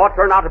turkey I bought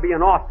turned out to be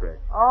an ostrich.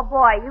 Oh,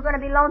 boy, you're going to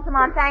be lonesome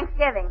on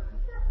Thanksgiving.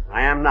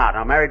 I am not.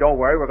 Now, Mary, don't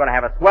worry. We're going to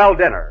have a swell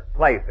dinner.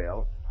 Play,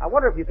 Phil. I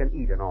wonder if you can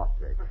eat an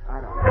ostrich.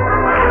 I don't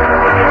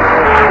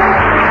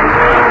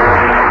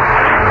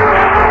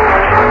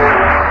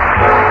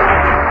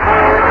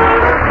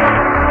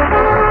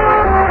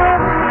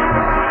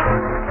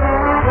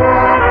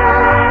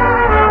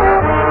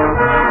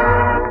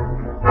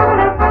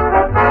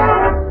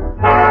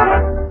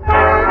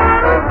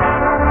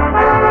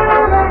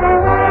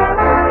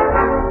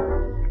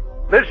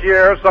This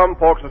year, some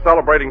folks are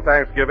celebrating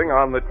Thanksgiving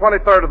on the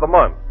 23rd of the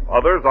month,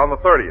 others on the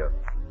 30th.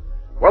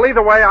 Well,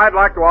 either way, I'd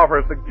like to offer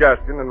a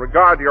suggestion in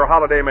regard to your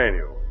holiday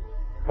menu.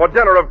 For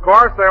dinner, of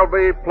course, there'll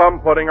be plum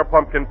pudding or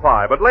pumpkin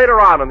pie, but later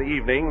on in the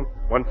evening,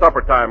 when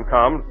supper time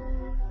comes,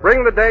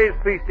 bring the day's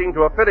feasting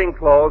to a fitting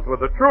close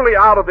with a truly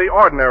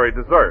out-of-the-ordinary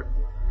dessert.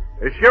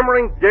 A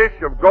shimmering dish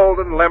of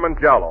golden lemon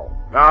jello.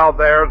 Now,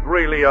 there's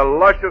really a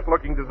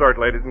luscious-looking dessert,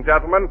 ladies and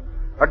gentlemen.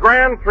 A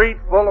grand treat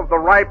full of the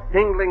ripe,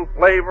 tingling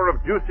flavor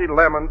of juicy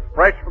lemons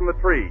fresh from the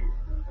trees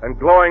and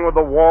glowing with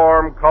the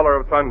warm color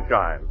of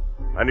sunshine.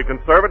 And you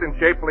can serve it in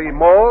shapely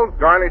molds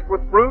garnished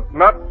with fruit,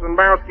 nuts, and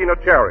maraschino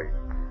cherries.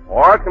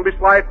 Or it can be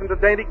sliced into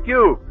dainty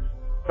cubes,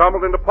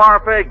 tumbled into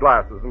parfait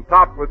glasses, and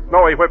topped with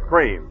snowy whipped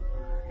cream.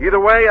 Either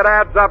way, it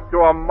adds up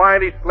to a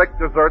mighty slick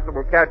dessert that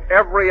will catch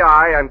every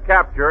eye and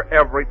capture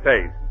every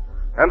taste.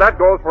 And that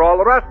goes for all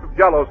the rest of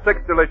Jell-O's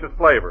 6 delicious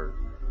flavors.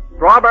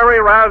 Strawberry,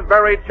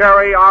 raspberry,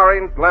 cherry,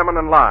 orange, lemon,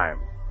 and lime.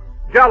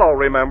 Jell-O,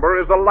 remember,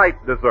 is a light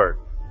dessert.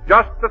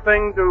 Just the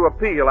thing to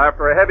appeal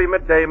after a heavy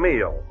midday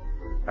meal.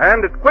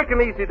 And it's quick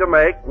and easy to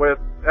make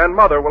and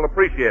Mother will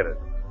appreciate it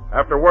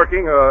after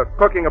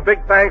cooking a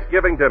big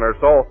Thanksgiving dinner.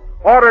 So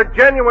order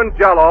genuine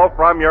Jell-O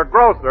from your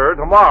grocer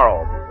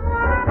tomorrow.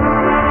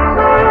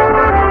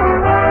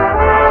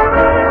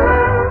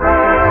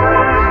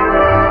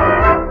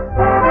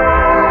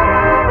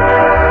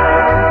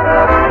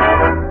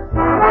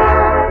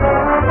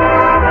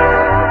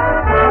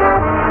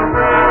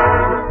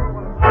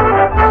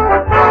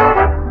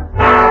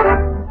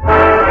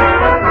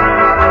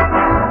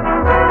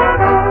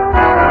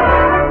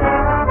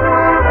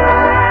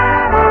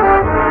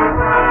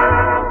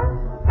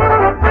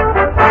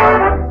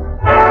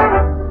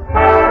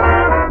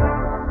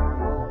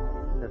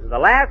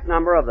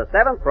 Of the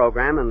 7th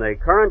program in the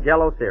current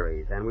Jell-O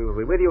series, and we will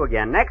be with you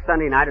again next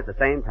Sunday night at the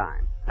same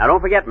time. Now, don't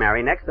forget,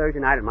 Mary, next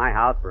Thursday night at my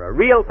house for a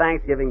real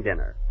Thanksgiving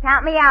dinner.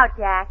 Count me out,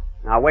 Jack.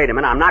 Now, wait a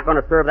minute. I'm not going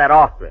to serve that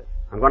ostrich.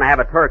 I'm going to have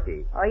a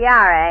turkey. Oh, you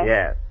are, eh?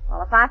 Yes.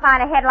 Well, if I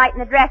find a headlight in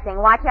the dressing,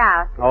 watch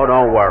out. Oh,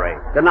 don't worry.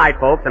 Good night,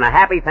 folks, and a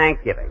happy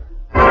Thanksgiving.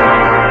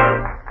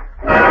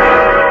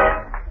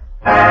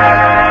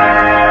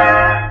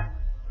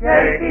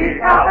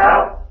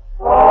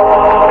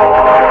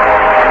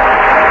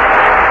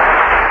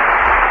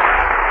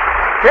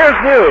 Here's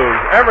news.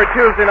 Every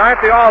Tuesday night,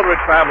 the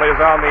Aldrich family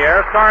is on the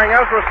air, starring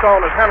Ezra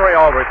Stone as Henry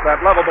Aldrich, that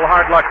lovable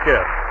hard luck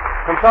kid.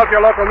 Consult your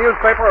local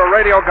newspaper or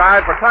radio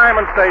guide for time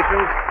and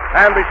stations,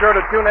 and be sure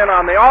to tune in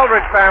on the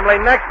Aldrich family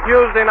next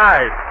Tuesday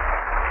night.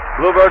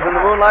 Bluebirds in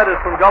the Moonlight is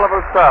from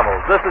Gulliver's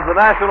Travels. This is the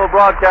National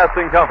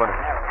Broadcasting Company.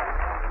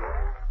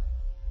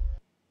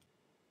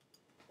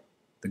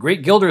 The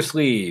Great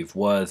Gildersleeve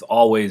was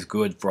always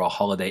good for a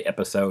holiday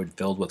episode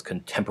filled with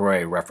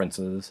contemporary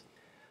references.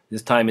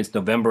 This time it's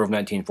November of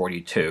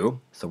 1942,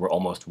 so we're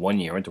almost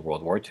 1 year into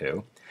World War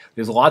II.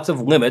 There's lots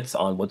of limits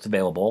on what's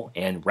available,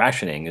 and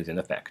rationing is in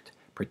effect,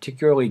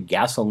 particularly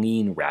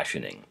gasoline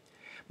rationing.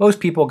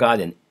 Most people got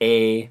an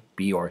A,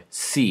 B, or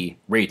C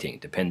rating,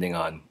 depending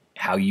on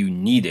how you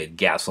needed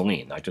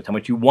gasoline. Not just how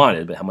much you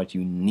wanted, but how much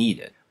you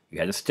needed. You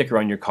had a sticker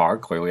on your car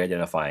clearly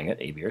identifying it,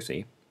 A, B, or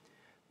C.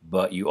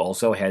 But you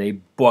also had a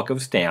book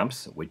of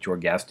stamps, which your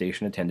gas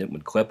station attendant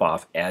would clip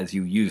off as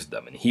you used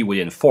them. And he would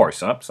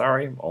enforce,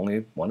 sorry,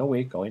 only 1 a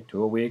week, only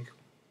 2 a week,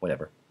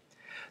 whatever.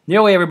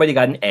 Nearly everybody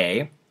got an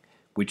A,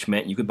 which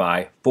meant you could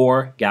buy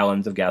 4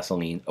 gallons of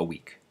gasoline a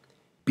week.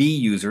 B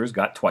users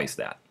got twice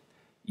that.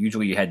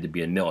 Usually you had to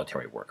be in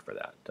military work for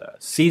that.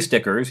 C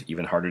stickers,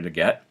 even harder to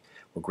get,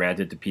 were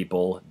granted to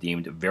people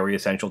deemed very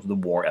essential to the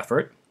war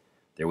effort.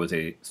 There was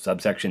a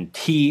subsection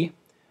T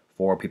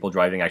for people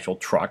driving actual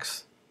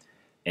trucks.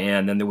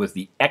 And then there was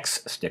the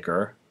X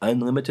sticker,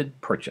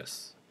 unlimited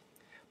purchase.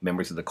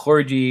 Members of the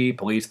clergy,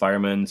 police,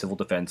 firemen, civil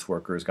defense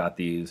workers got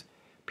these.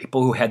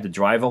 People who had to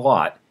drive a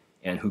lot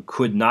and who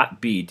could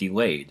not be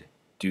delayed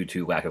due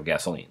to lack of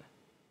gasoline.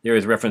 There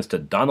is reference to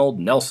Donald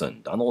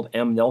Nelson. Donald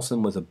M.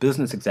 Nelson was a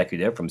business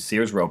executive from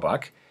Sears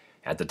Roebuck.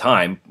 at the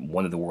time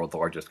one of the world's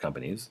largest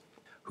companies,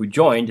 who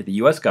joined the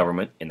U.S.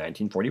 government in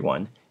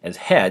 1941 as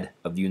head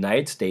of the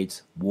United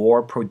States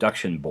War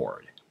Production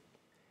Board.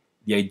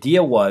 The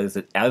idea was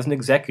that as an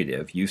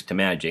executive used to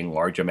managing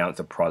large amounts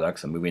of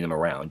products and moving them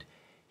around,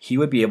 he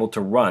would be able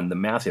to run the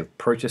massive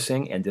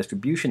purchasing and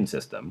distribution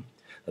system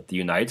that the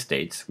United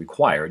States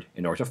required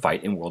in order to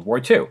fight in World War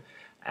II,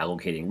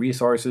 allocating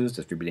resources,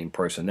 distributing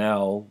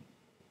personnel.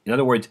 In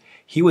other words,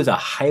 he was a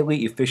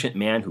highly efficient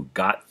man who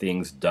got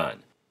things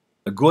done.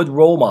 A good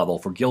role model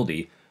for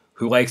Gildy,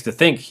 who likes to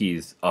think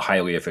he's a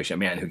highly efficient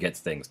man who gets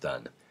things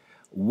done.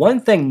 One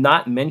thing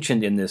not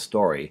mentioned in this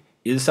story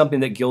is something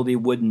that Gildy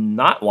would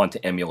not want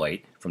to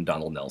emulate from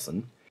Donald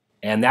Nelson,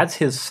 and that's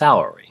his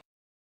salary.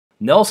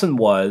 Nelson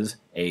was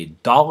a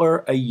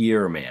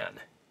 $1-a-year man.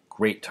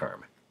 Great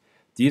term.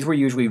 These were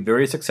usually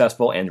very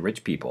successful and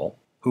rich people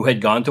who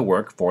had gone to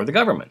work for the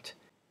government.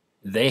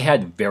 They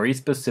had very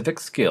specific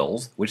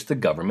skills which the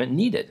government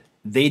needed.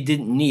 They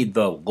didn't need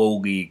the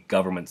lowly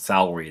government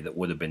salary that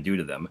would have been due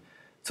to them,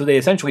 so they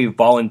essentially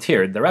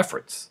volunteered their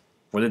efforts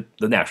for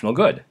the national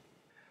good.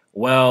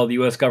 Well, the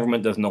U.S.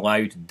 government doesn't allow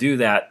you to do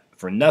that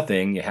for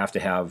nothing. You have to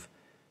have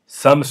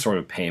some sort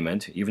of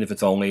payment, even if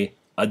it's only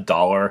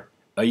 $1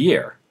 a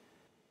year.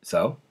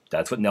 So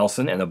that's what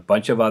Nelson and a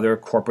bunch of other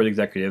corporate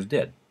executives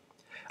did.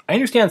 I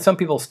understand some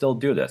people still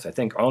do this. I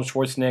think Arnold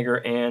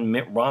Schwarzenegger and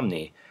Mitt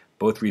Romney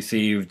both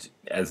received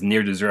as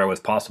near to zero as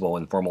possible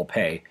in formal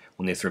pay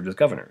when they served as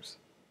governors.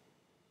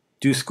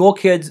 Do school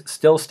kids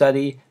still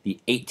study the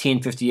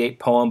 1858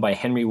 poem by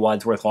Henry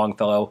Wadsworth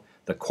Longfellow,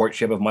 The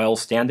Courtship of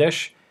Miles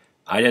Standish?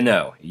 I don't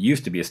know. It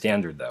used to be a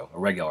standard, though, a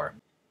regular.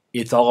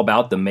 It's all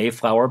about the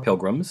Mayflower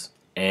Pilgrims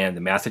and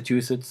the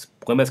Massachusetts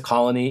Plymouth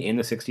colony in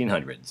the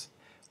 1600s.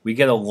 We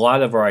get a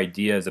lot of our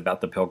ideas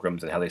about the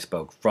Pilgrims and how they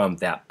spoke from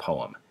that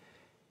poem.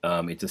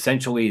 It's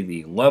essentially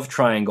the love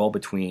triangle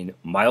between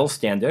Miles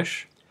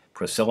Standish,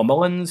 Priscilla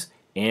Mullins,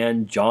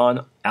 and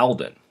John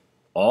Alden.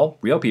 All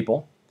real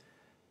people.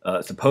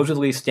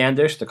 Supposedly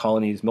Standish, the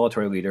colony's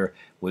military leader,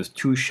 was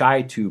too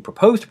shy to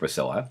propose to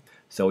Priscilla,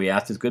 so he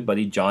asked his good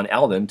buddy John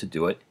Alden to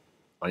do it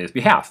on his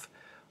behalf,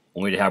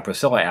 only to have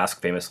Priscilla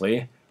ask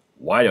famously,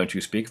 "Why don't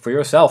you speak for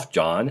yourself,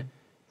 John?"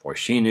 For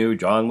she knew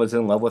John was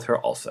in love with her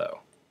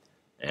also.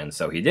 And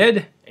so he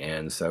did,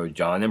 and so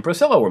John and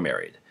Priscilla were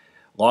married.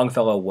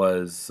 Longfellow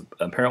was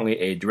apparently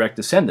a direct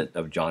descendant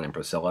of John and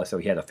Priscilla, so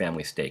he had a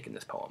family stake in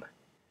this poem.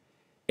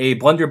 A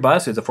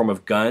blunderbuss is a form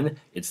of gun.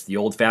 It's the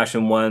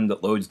old-fashioned one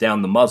that loads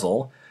down the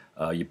muzzle.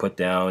 You put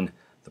down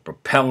the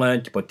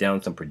propellant, you put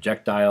down some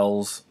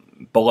projectiles,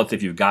 bullets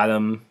if you've got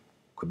them,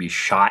 could be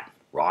shot,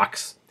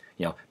 rocks.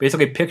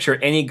 Basically picture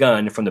any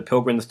gun from the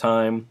Pilgrims'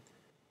 time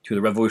to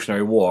the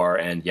Revolutionary War,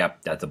 and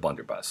yep, that's a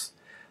blunderbuss.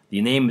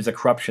 The name is a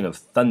corruption of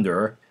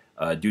thunder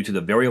due to the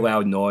very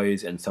loud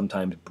noise and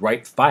sometimes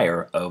bright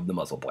fire of the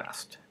muzzle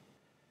blast.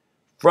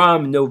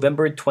 From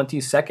November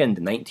 22nd,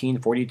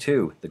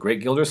 1942, The Great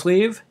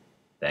Gildersleeve,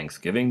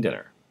 Thanksgiving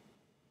Dinner.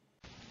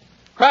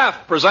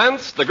 Kraft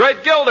presents The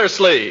Great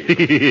Gildersleeve.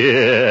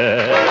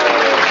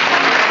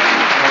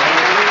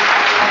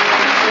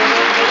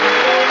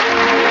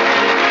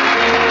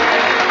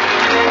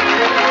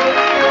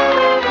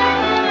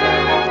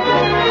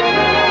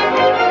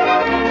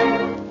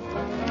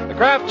 The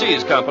Kraft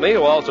Cheese Company,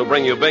 who also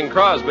bring you Bing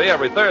Crosby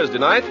every Thursday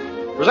night,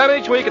 present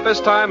each week at this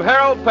time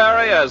Harold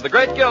Perry as The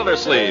Great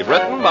Gildersleeve,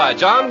 written by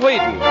John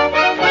Whedon.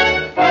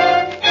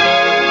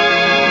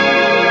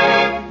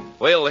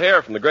 We'll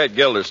hear from The Great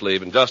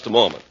Gildersleeve in just a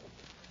moment.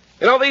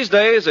 These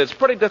days it's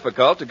pretty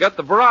difficult to get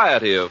the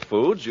variety of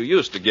foods you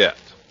used to get.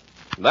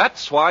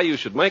 That's why you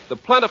should make the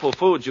plentiful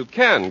foods you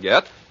can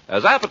get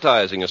as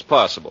appetizing as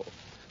possible.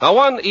 Now,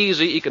 one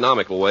easy,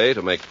 economical way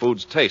to make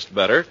foods taste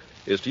better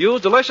is to use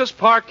delicious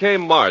Parquet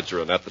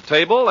margarine at the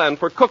table and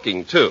for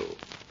cooking, too.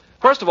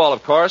 First of all,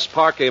 of course,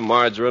 Parquet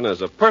margarine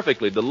is a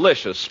perfectly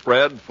delicious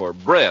spread for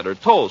bread or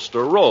toast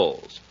or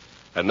rolls.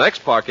 And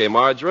next, Parquet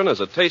margarine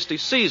is a tasty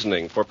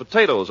seasoning for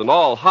potatoes and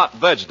all hot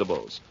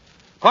vegetables.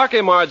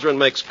 Parquet margarine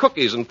makes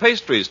cookies and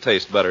pastries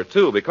taste better,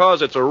 too,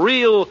 because it's a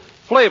real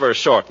flavor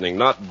shortening,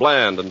 not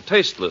bland and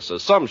tasteless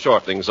as some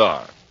shortenings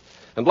are.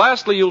 And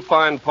lastly, you'll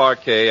find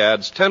Parquet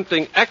adds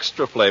tempting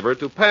extra flavor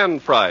to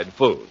pan-fried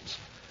foods.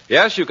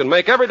 Yes, you can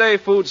make everyday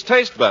foods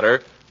taste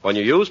better when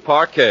you use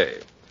Parquet.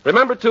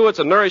 Remember, too, it's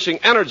a nourishing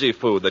energy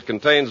food that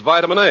contains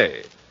vitamin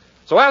A.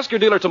 So ask your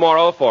dealer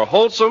tomorrow for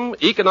wholesome,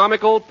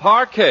 economical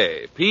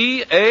Parquet,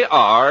 P-A-R-K-A-Y,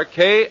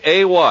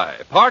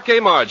 Parquet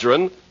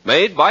margarine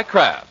made by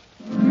Kraft.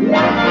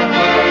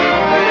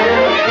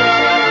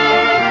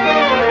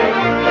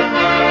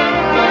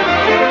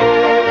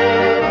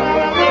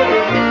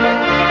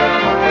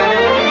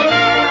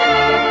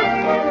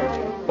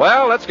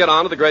 Well, let's get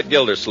on to the Great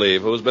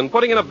Gildersleeve, who's been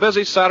putting in a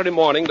busy Saturday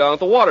morning down at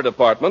the water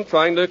department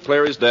trying to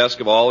clear his desk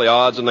of all the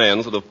odds and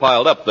ends that have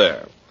piled up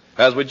there.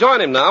 As we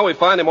join him now, we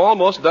find him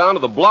almost down to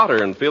the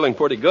blotter and feeling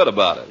pretty good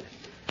about it.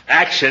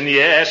 Action,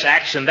 yes,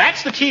 action.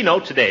 That's the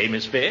keynote today,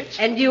 Miss Fitz.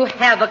 And you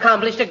have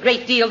accomplished a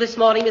great deal this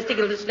morning, Mr.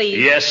 Gildersleeve.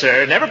 Yes,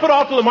 sir. Never put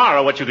off till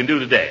tomorrow what you can do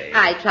today.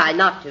 I try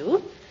not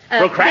to.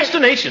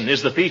 Procrastination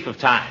is the thief of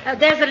time.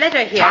 There's a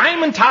letter here.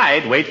 Time and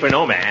tide wait for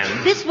no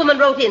man. This woman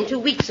wrote in 2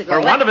 weeks ago. For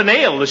want of a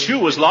nail, the shoe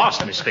was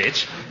lost, Miss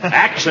Fitch.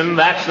 Action,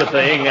 that's the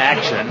thing,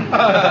 action.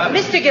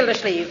 Mr.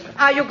 Gildersleeve,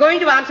 are you going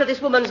to answer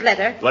this woman's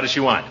letter? What does she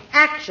want?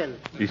 Action.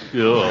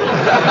 Sure.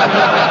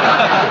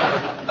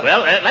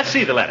 Well, let's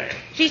see the letter.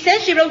 She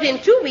says she wrote in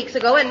 2 weeks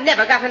ago and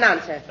never got an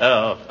answer.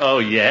 Oh,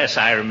 yes,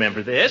 I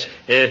remember this.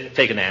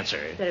 Take an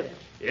answer. Very well.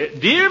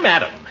 Dear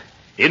Madam,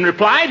 in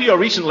reply to your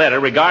recent letter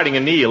regarding a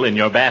kneel in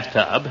your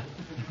bathtub,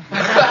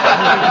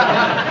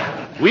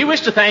 we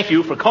wish to thank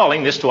you for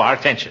calling this to our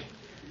attention.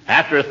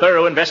 After a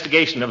thorough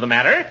investigation of the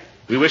matter,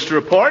 we wish to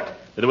report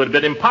that it would have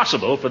been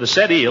impossible for the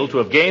said eel to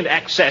have gained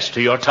access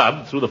to your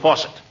tub through the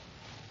faucet,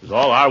 as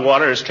all our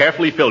water is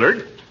carefully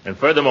filtered, and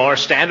furthermore,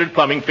 standard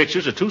plumbing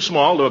fixtures are too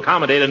small to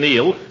accommodate an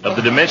eel of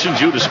the dimensions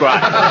you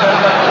describe.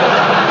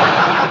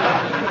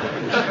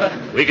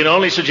 We can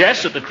only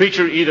suggest that the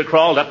creature either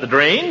crawled up the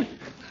drain,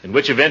 in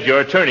which event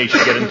your attorney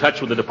should get in touch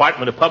with the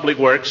Department of Public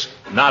Works,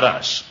 not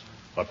us.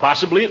 Or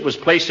possibly it was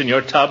placed in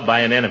your tub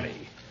by an enemy.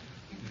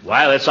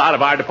 While it's out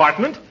of our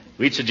department,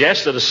 we'd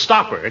suggest that a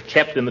stopper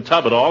kept in the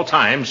tub at all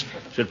times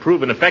should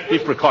prove an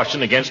effective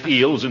precaution against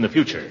eels in the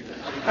future.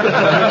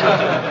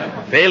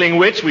 Failing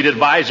which, we'd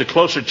advise a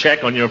closer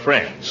check on your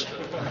friends.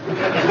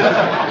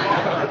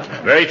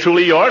 Very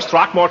truly yours,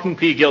 Throckmorton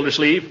P.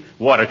 Gildersleeve,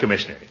 Water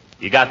Commissioner.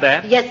 You got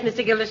that? Yes,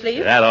 Mr.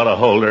 Gildersleeve. That ought to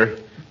hold her.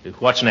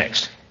 What's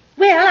next?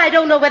 Well, I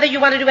don't know whether you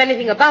want to do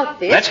anything about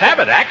this. Let's have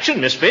it.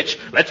 Action, Miss Fitch.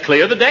 Let's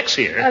clear the decks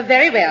here.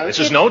 Very well. This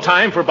is no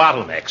time for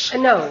bottlenecks.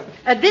 No.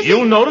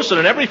 You'll notice that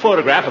in every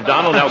photograph of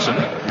Donald Nelson,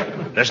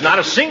 there's not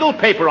a single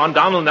paper on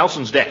Donald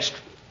Nelson's desk.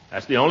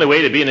 That's the only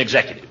way to be an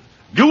executive.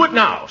 Do it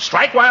now.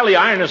 Strike while the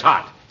iron is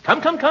hot.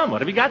 Come.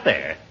 What have you got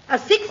there? A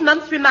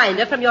 6-month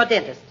reminder from your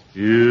dentist.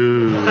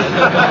 You.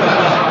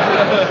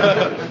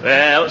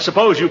 Well,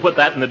 suppose you put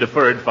that in the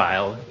deferred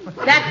file.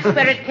 That's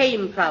where it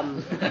came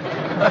from.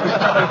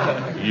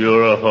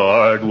 You're a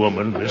hard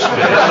woman, Miss Fitch.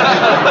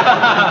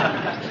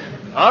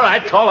 All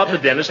right, call up the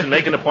dentist and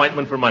make an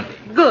appointment for Monday.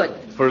 Good.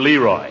 For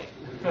Leroy.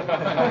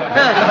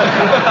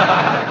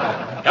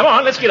 Come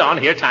on, let's get on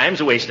here.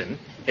 Time's a-wasting.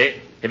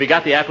 Have you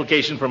got the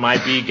application for my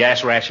bee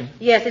gas ration?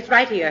 Yes, it's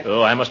right here.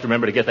 Oh, I must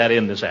remember to get that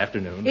in this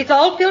afternoon. It's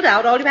all filled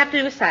out. All you have to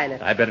do is sign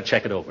it. I better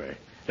check it over.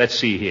 Let's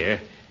see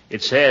here.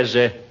 It says,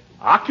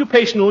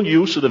 occupational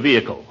use of the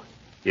vehicle.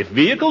 If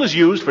vehicle is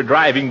used for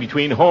driving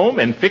between home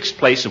and fixed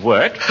place of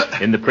work,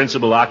 in the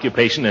principal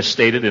occupation as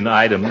stated in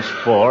items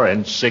 4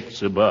 and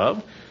 6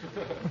 above,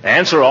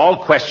 answer all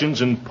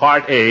questions in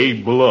Part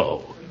A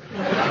below.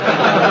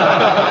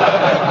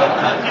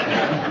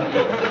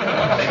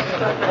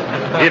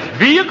 If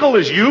vehicle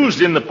is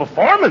used in the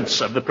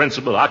performance of the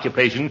principal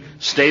occupation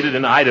stated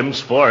in items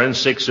 4 and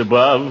 6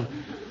 above,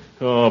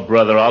 oh,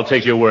 brother, I'll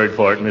take your word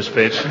for it, Miss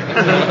Fitch.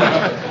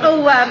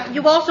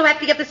 You also have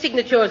to get the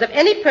signatures of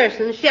any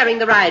person sharing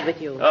the ride with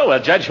you. Oh,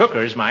 well, Judge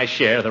Hooker's my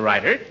share of the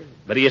rider,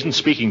 but he isn't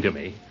speaking to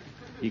me.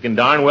 He can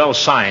darn well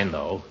sign,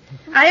 though.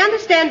 I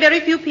understand very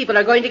few people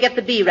are going to get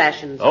the bee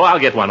rations. Oh, I'll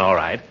get one all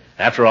right.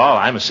 After all,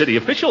 I'm a city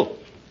official.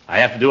 I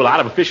have to do a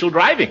lot of official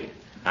driving.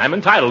 I'm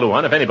entitled to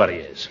one if anybody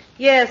is.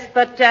 Yes,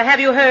 but have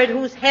you heard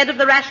who's head of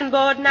the ration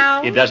board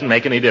now? It doesn't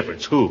make any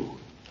difference. Who?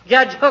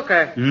 Judge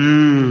Hooker.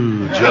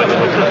 Judge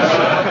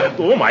Hooker.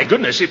 Oh, my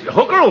goodness.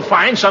 Hooker will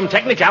find some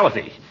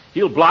technicality.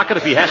 He'll block it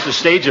if he has to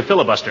stage a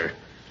filibuster.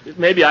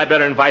 Maybe I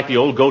better invite the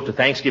old goat to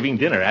Thanksgiving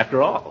dinner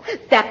after all.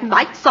 That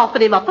might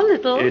soften him up a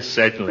little. Yes,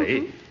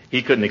 certainly.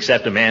 He couldn't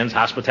accept a man's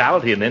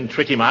hospitality and then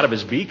trick him out of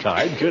his bee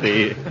card, could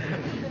he?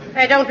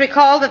 I don't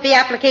recall that the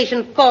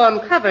application form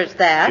covers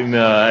that.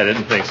 No, I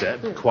didn't think so.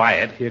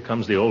 Quiet. Here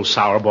comes the old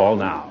sour ball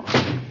now.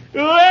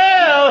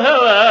 Well,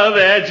 hello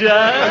there,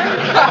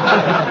 Judge.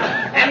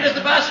 And does the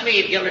bus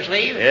leave,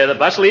 Gildersleeve? The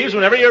bus leaves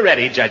whenever you're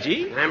ready,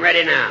 Judgy. I'm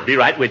ready now. Be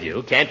right with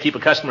you. Can't keep a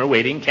customer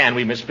waiting, can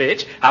we, Miss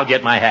Fitch? I'll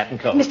get my hat and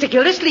coat. Mr.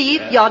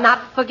 Gildersleeve, you're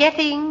not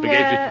forgetting...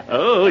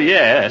 Oh,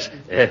 yes.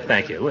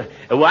 Thank you.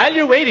 While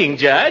you're waiting,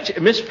 Judge,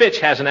 Miss Fitch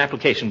has an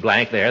application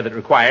blank there that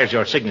requires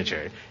your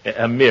signature.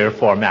 A mere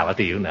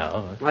formality, you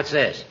know. What's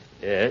this?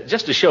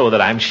 Just to show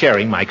that I'm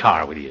sharing my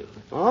car with you.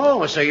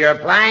 Oh, so you're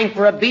applying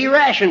for a bee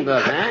ration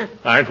book, huh?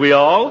 Aren't we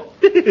all?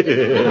 Give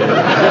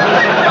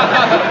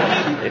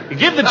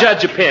the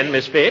judge a pen,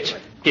 Miss Fitch.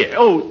 Here,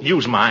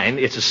 use mine.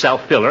 It's a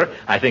self-filler.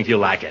 I think you'll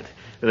like it.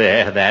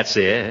 There, that's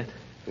it.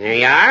 There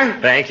you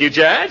are. Thank you,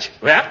 Judge.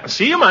 Well,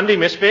 see you Monday,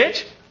 Miss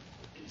Fitch.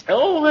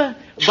 Oh,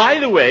 by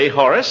the way,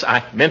 Horace,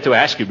 I meant to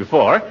ask you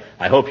before.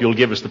 I hope you'll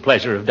give us the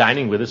pleasure of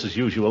dining with us as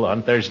usual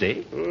on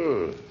Thursday.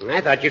 I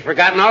thought you'd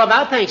forgotten all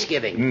about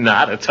Thanksgiving.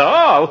 Not at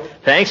all.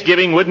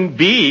 Thanksgiving wouldn't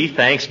be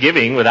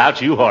Thanksgiving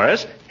without you,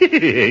 Horace.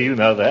 You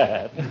know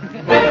that.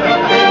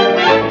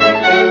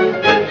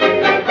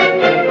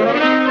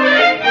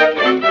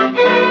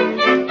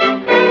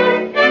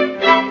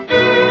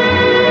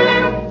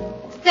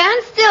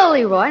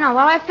 Leroy, now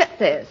while I fit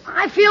this.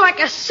 I feel like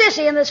a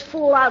sissy in this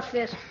fool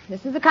outfit.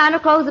 This is the kind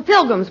of clothes the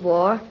Pilgrims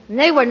wore, and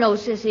they were no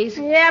sissies.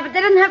 Yeah, but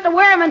they didn't have to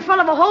wear them in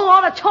front of a whole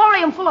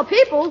auditorium full of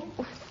people.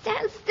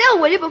 Stand still,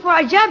 will you, before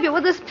I jab you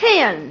with this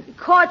pin?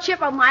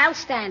 Courtship of Miles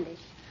Standish.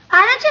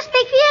 Why don't you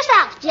speak for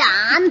yourself,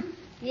 John?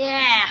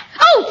 Yeah.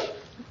 Oh!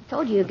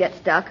 Told you you'd get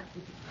stuck.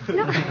 You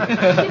know,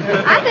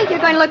 I think you're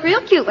going to look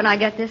real cute when I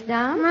get this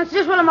down. That's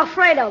just what I'm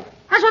afraid of.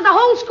 That's what the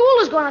whole school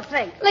is going to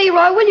think.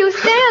 Leroy, will you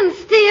stand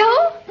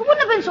still? It wouldn't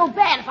have been so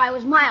bad if I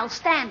was Miles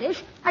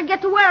Standish. I'd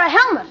get to wear a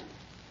helmet.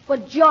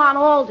 But John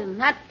Alden,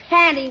 that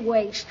panty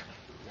waist.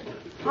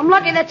 I'm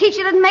lucky the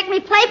teacher didn't make me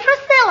play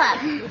Priscilla.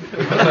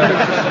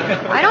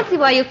 I don't see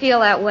why you feel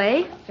that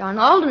way. John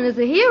Alden is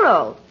a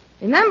hero.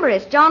 Remember,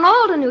 it's John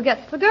Alden who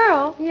gets the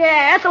girl.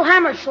 Yeah, Ethel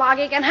Hammerschlag,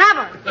 he can have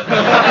her.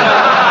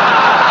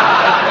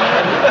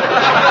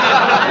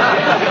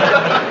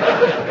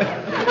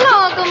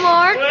 Hello, Uncle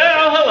Mort.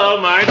 Well,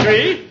 hello,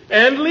 Marjorie.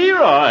 And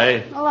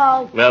Leroy.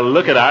 Hello. Well,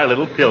 look at our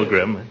little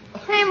pilgrim.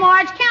 Hey,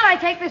 Marge, can't I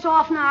take this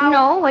off now?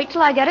 No, wait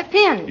till I get it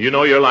pinned. You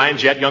know your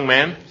lines yet, young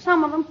man?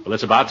 Some of them. Well,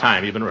 it's about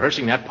time. You've been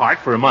rehearsing that part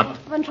for a month.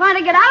 I've been trying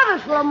to get out of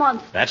it for a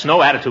month. That's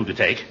no attitude to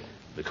take.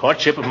 The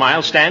Courtship of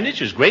Miles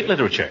Standish is great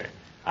literature.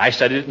 I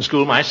studied it in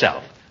school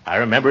myself. I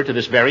remember it to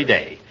this very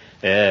day.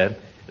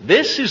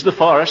 This is the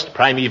forest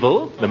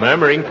primeval, the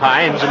murmuring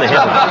pines and the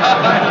hemlocks.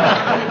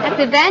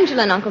 That's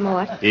Evangeline, Uncle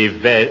Mort.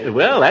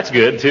 Well, that's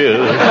good, too.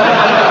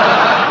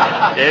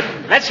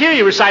 Let's hear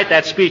you recite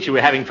that speech you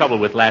were having trouble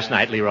with last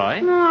night,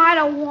 Leroy. No, I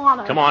don't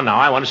want it. Come on now,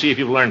 I want to see if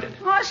you've learned it.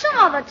 Some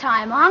other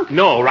time, Unc.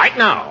 No, right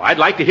now. I'd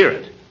like to hear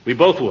it. We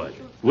both would.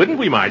 Wouldn't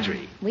we,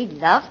 Marjorie? We'd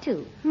love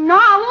to. No,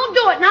 I won't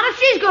do it. Not if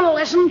she's going to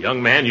listen.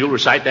 Young man, you'll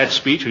recite that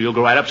speech or you'll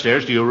go right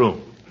upstairs to your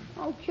room.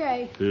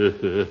 Okay.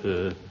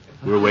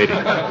 We're waiting.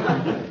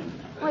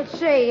 Let's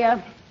see.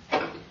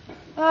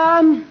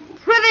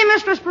 Prithee,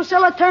 Mistress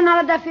Priscilla, turn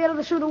not a deaf ear to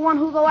the suitor one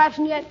who, though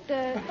absent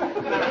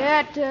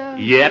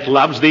Yet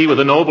loves thee with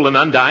a noble and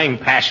undying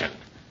passion.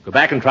 Go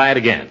back and try it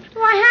again.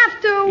 Do I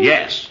have to?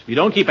 Yes. If you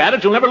don't keep at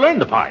it, you'll never learn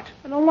the part.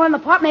 If I don't learn the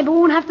part, maybe we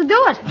won't have to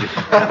do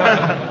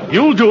it.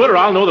 You'll do it or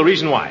I'll know the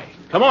reason why.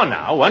 Come on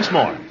now, once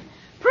more.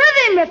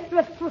 Prithee,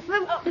 Mistress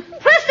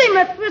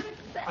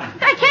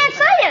I can't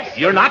say it.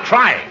 You're not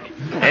trying.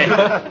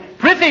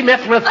 Prithee,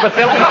 Mistress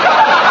Priscilla.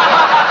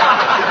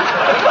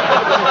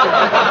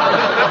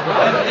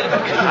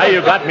 Now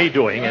you got me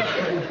doing it.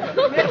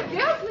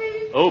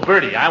 Oh,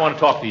 Bertie, I want to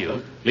talk to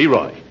you.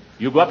 Leroy,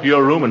 you go up to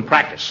your room and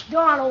practice.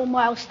 Darn old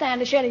Miles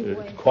Standish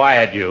anyway.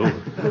 Quiet, you.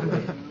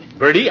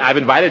 Bertie, I've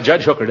invited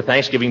Judge Hooker to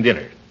Thanksgiving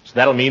dinner. So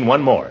that'll mean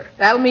one more.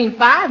 That'll mean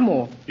 5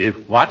 more.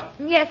 What?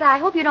 Yes, I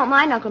hope you don't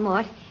mind, Uncle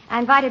Mort. I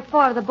invited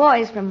 4 of the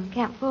boys from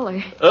Camp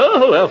Fuller.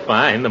 Oh, well,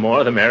 fine. The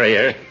more, the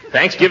merrier.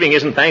 Thanksgiving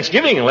isn't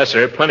Thanksgiving unless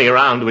there are plenty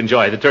around to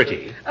enjoy the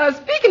turkey.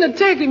 Speaking of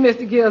turkey,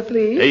 Mr.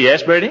 Gildersleeve.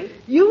 Yes, Bertie?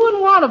 You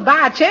wouldn't want to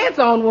buy a chance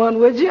on one,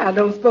 would you? I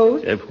don't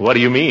suppose. What do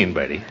you mean,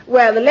 Bertie?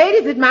 Well, the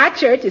ladies at my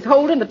church is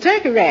holding a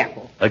turkey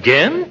raffle.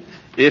 Again?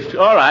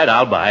 All right,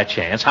 I'll buy a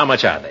chance. How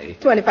much are they?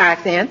 25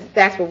 cents.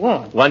 That's for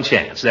one. One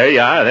chance. There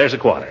you are. There's a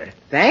quarter.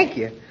 Thank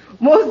you.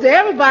 Most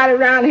everybody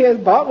around here has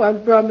bought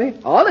one from me.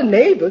 All the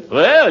neighbors.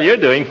 Well, you're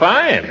doing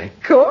fine.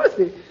 Of course.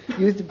 If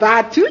you used to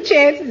buy 2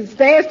 chances, it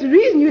stands to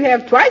reason you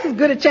have twice as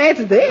good a chance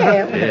as they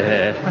have.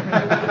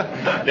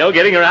 Yeah. No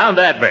getting around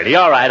that, Bertie.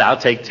 All right, I'll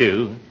take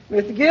 2.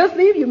 Mr.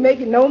 Gildersleeve, you're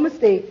making no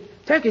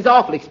mistake. Turkey's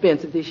awful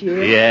expensive this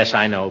year. Yes,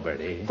 I know,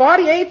 Bertie.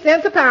 48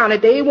 cents a pound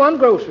at day one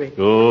grocery.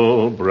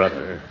 Oh,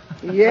 brother.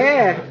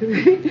 Yeah.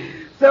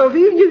 So if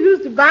even you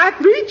used to buy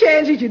 3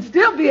 chances, you'd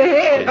still be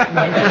ahead.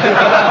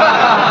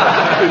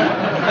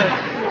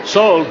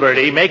 Sold,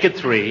 Bertie. Make it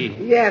 3.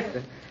 Yes,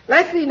 sir.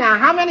 Let's see now.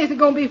 How many is it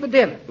going to be for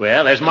dinner?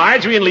 Well, there's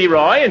Marjorie and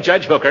Leroy and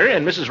Judge Hooker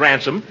and Mrs.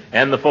 Ransom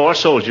and the 4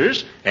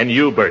 soldiers. And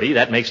you, Bertie,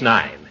 that makes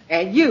 9.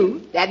 And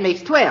you, that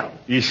makes 12. Oh,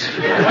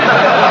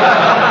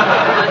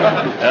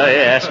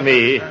 yes,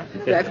 me.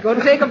 That's going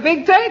to take a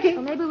big turkey.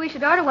 Well, maybe we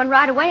should order one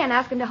right away and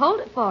ask him to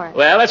hold it for us.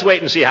 Well, let's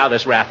wait and see how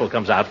this raffle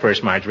comes out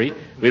first, Marjorie.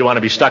 We don't want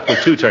to be stuck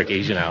with 2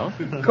 turkeys, you know.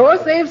 Of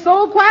course, they've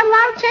sold quite a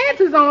lot of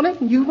chances on it,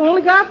 and you've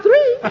only got 3.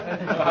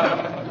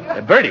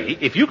 Bertie,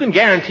 if you can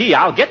guarantee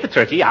I'll get the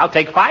turkey, I'll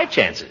take 5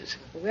 chances.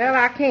 Well,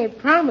 I can't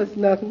promise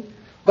nothing,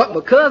 but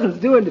my cousin's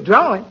doing the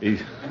drawing.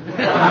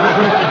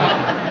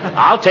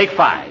 I'll take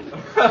 5.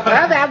 Well,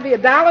 that'll be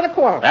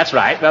 $1.25. That's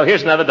right. Well,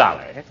 here's another $1.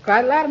 That's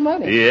quite a lot of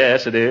money.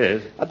 Yes, it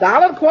is.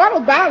 $1.25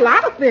 will buy a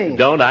lot of things.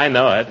 Don't I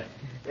know it?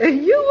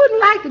 You wouldn't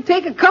like to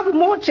take a couple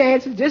more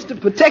chances just to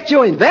protect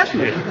your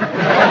investment.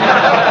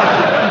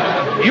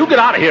 You get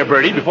out of here,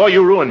 Bertie, before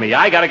you ruin me.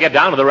 I got to get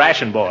down to the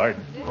ration board.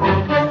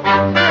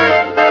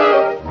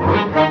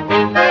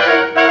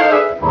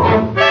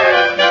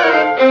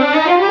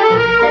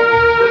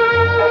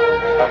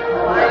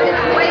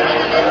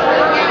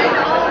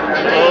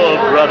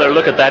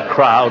 Look at that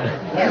crowd.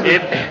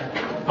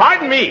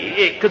 Pardon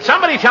me, could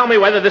somebody tell me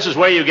whether this is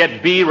where you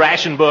get B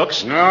ration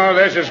books? No,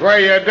 this is where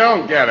you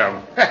don't get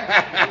them.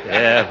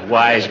 Yeah,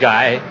 wise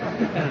guy.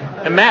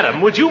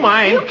 Madam, would you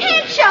mind? You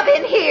can't shove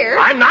in here.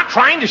 I'm not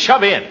trying to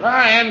shove in.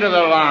 End of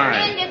the line.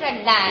 End of the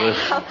line.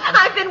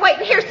 I've been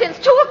waiting here since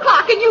 2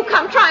 o'clock, and you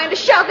come trying to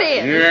shove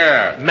in.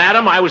 Yeah.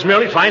 Madam, I was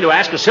merely trying to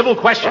ask a civil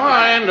question.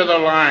 End of the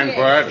line,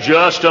 Bud.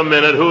 Just a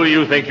minute. Who do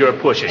you think you're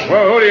pushing?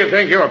 Well, who do you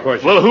think you're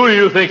pushing? Well, who do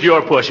you think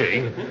you're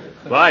pushing?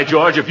 By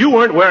George, if you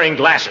weren't wearing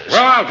glasses...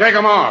 Well, I'll take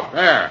them off.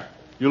 There.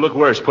 You look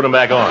worse. Put them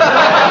back on.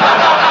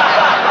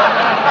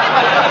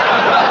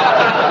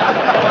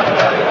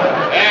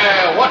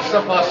 What's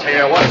the fuss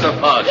here? What's the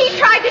fuss? He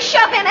tried to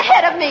shove in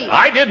ahead of me.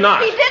 I did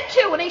not. He did,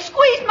 too, and he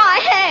squeezed my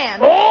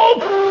hand. Oh!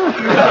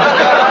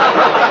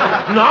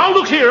 Now,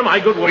 look here, my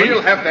good woman.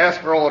 We'll have to ask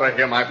for order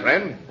here, my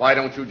friend. Why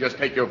don't you just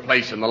take your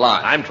place in the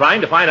line? I'm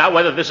trying to find out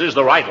whether this is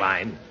the right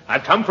line.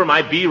 I've come for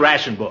my B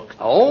ration book.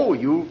 Oh,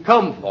 you've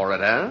come for it,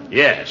 huh?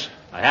 Yes.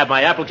 I have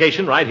my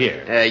application right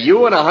here.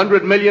 You and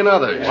 100 million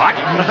others. What?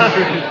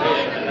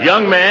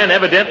 Young man,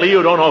 evidently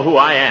you don't know who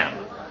I am.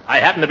 I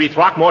happen to be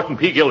Throckmorton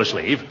P.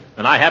 Gildersleeve,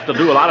 and I have to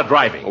do a lot of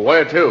driving.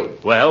 Where to?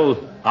 Well,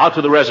 out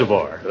to the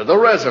reservoir. To the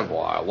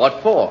reservoir?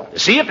 What for?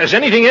 See if there's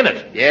anything in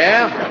it.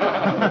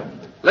 Yeah?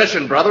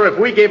 Listen, brother, if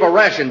we gave a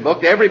ration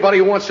book to everybody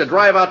who wants to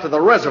drive out to the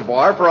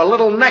reservoir for a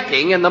little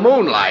necking in the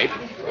moonlight...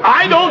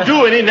 I don't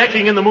do any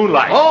necking in the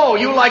moonlight. Oh,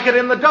 you like it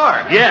in the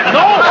dark? Yeah,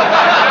 no!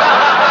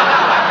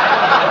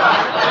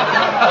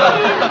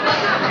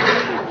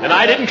 And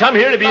I didn't come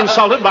here to be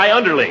insulted by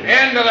underlings.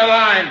 End of the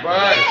line,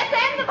 Bud. Yes,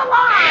 end of the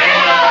line.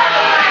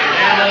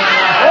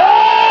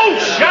 Oh,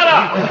 shut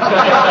up!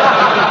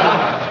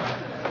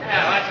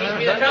 What seems to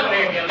be the trouble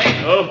here,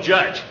 Gildy? Oh,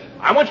 Judge,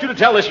 I want you to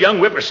tell this young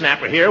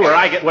whippersnapper here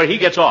where he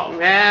gets off.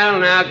 Well,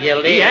 now,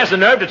 Gildy. He has the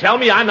nerve to tell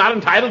me I'm not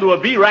entitled to a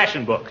B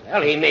ration book.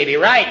 Well, he may be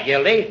right,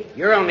 Gildy.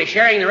 You're only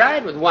sharing the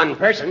ride with one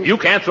person. You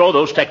can't throw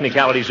those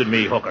technicalities at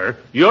me, Hooker.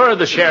 You're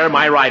the share,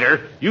 my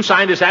rider. You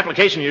signed this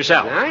application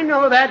yourself. I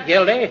know that,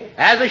 Gildy.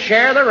 As a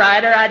share of the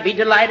rider, I'd be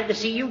delighted to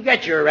see you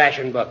get your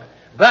ration book.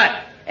 But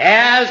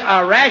as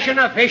a ration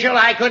official,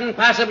 I couldn't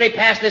possibly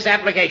pass this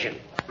application.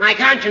 My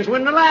conscience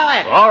wouldn't allow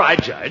it. All right,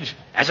 Judge.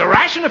 As a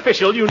ration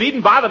official, you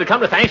needn't bother to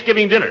come to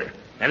Thanksgiving dinner.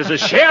 And as a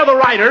share of the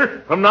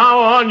rider, from now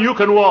on, you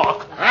can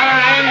walk. End of the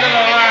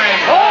line.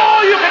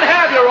 Oh, you can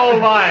have your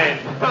old line.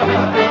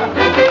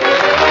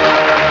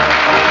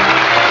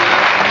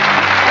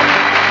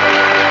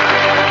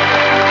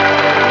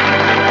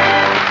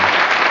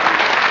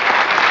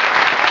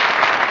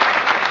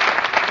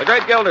 The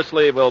Great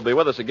Gildersleeve will be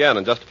with us again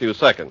in just a few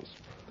seconds.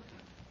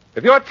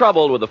 If you're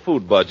troubled with a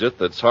food budget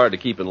that's hard to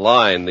keep in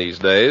line these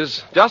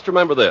days, just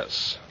remember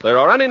this. There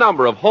are any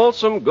number of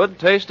wholesome,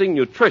 good-tasting,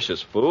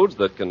 nutritious foods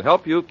that can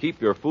help you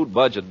keep your food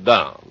budget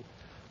down.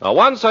 Now,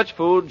 one such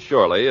food,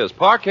 surely, is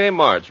Parquet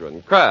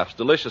margarine, Kraft's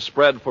delicious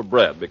spread for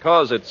bread,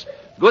 because it's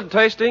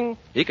good-tasting,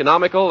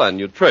 economical, and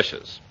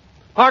nutritious.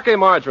 Parquet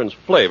margarine's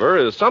flavor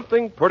is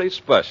something pretty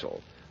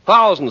special.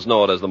 Thousands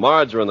know it as the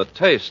margarine that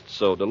tastes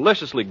so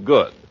deliciously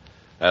good.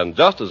 And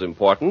just as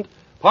important,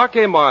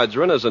 Parquet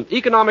margarine is an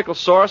economical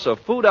source of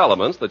food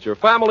elements that your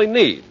family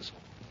needs.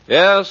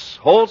 Yes,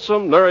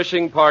 wholesome,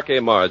 nourishing Parquet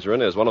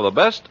margarine is one of the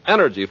best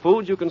energy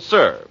foods you can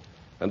serve.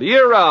 And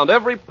year-round,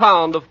 every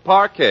pound of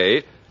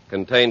Parquet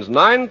contains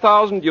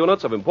 9,000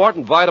 units of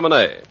important vitamin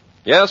A.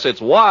 Yes,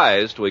 it's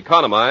wise to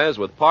economize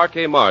with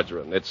Parquet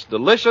margarine. It's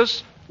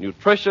delicious,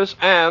 nutritious,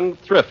 and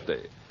thrifty.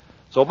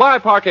 So buy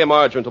Parquet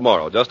margarine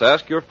tomorrow. Just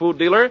ask your food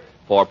dealer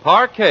for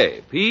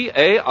Parquet,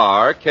 P-A-R-K-A-Y.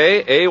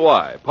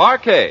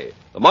 Parquet,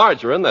 the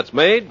margarine that's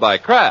made by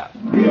Kraft.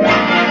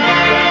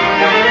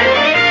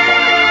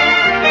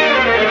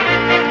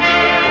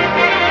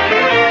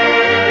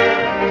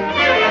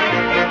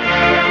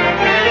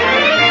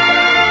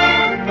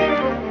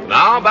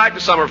 Now back to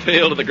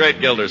Summerfield to the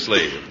Great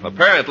Gildersleeve.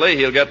 Apparently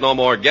he'll get no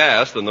more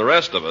gas than the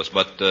rest of us,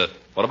 but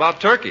what about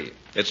turkey?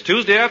 It's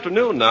Tuesday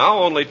afternoon now,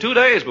 only 2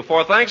 days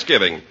before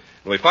Thanksgiving.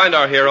 And we find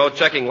our hero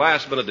checking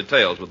last-minute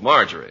details with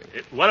Marjorie.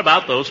 What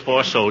about those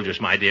 4 soldiers,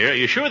 my dear? Are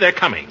you sure they're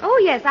coming? Oh,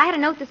 yes. I had a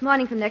note this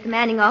morning from their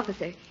commanding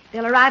officer.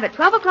 They'll arrive at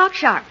 12 o'clock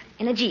sharp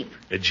in a jeep.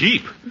 A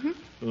jeep? Mm-hmm.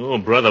 Oh,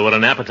 brother, what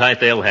an appetite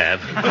they'll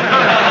have.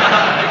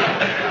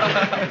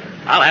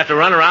 I'll have to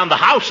run around the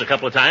house a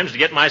couple of times to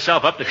get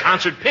myself up to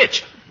concert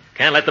pitch.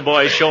 Can't let the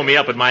boys show me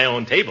up at my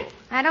own table.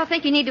 I don't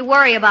think you need to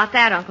worry about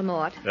that, Uncle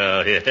Mort.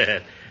 Oh,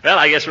 yeah. Well,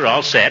 I guess we're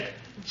all set.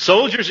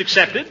 Soldiers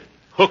accepted.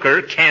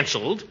 Hooker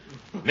canceled.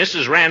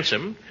 Mrs.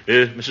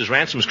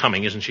 Ransom's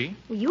coming, isn't she?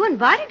 Well, you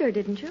invited her,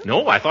 didn't you?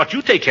 No, I thought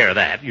you'd take care of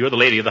that. You're the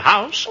lady of the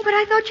house. Oh, but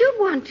I thought you'd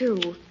want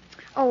to.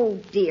 Oh,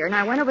 dear, and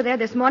I went over there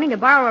this morning to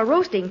borrow a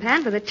roasting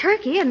pan for the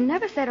turkey and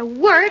never said a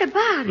word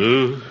about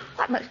it.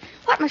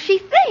 What must she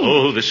think?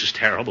 Oh, this is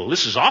terrible.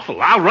 This is awful.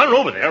 I'll run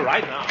over there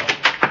right now.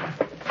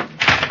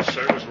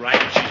 Serves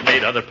right. She's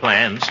made other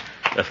plans.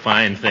 A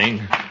fine thing.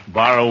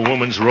 Borrow a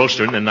woman's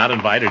roaster and then not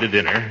invite her to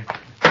dinner.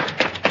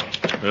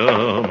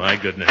 Oh, my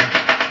goodness.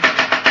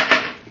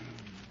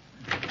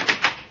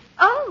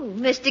 Oh,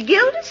 Mr.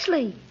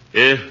 Gildersleeve.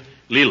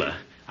 Leela,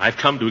 I've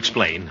come to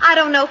explain. I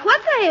don't know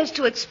what there is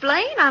to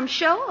explain, I'm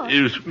sure.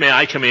 May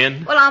I come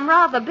in? Well, I'm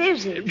rather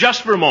busy.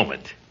 Just for a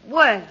moment.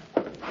 Well.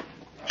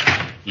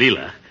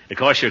 Leela, of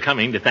course you're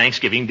coming to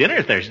Thanksgiving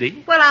dinner Thursday.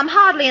 Well, I'm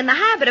hardly in the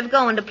habit of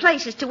going to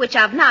places to which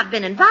I've not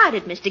been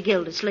invited, Mr.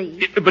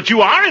 Gildersleeve. But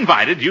you are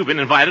invited. You've been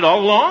invited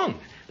all along.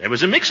 There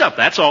was a mix-up,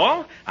 that's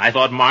all. I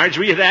thought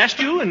Marjorie had asked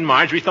you, and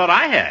Marjorie thought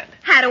I had.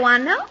 How do I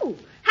know?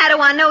 How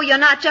do I know you're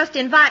not just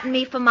inviting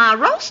me for my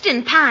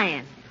roasting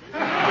pan?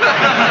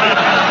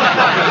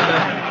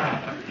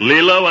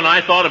 Leela, when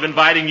I thought of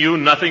inviting you,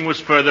 nothing was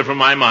further from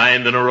my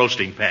mind than a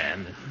roasting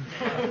pan.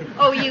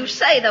 Oh, you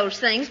say those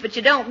things, but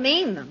you don't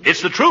mean them.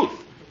 It's the truth.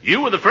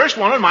 You were the first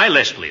one on my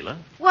list, Leela.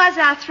 Was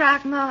I,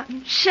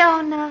 Throckmorton?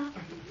 Sure enough.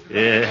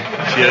 Yeah,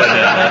 sure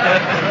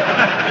enough.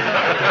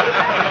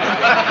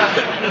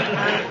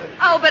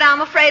 Oh, but I'm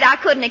afraid I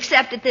couldn't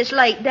accept at this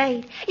late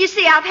date. You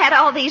see, I've had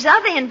all these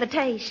other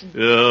invitations.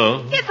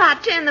 Oh. If I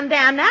turned them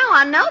down now,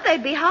 I know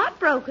they'd be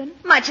heartbroken,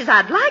 much as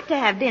I'd like to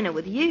have dinner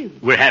with you.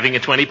 We're having a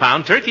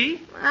 20-pound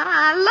turkey. Well,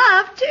 I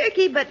love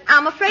turkey, but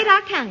I'm afraid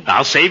I can't.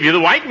 I'll save you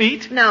the white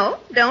meat. No,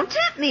 don't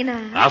tempt me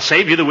now. I'll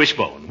save you the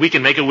wishbone. We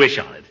can make a wish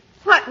on it.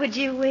 What would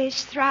you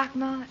wish,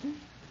 Throckmorton?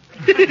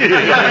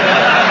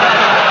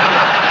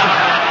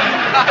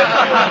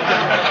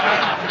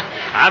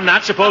 I'm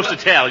not supposed to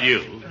tell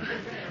you.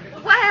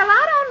 Well,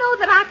 I don't know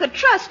that I could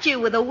trust you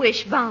with a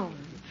wishbone.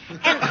 And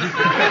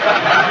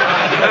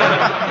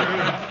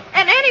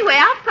anyway,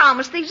 I've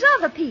promised these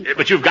other people.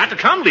 But you've got to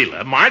come,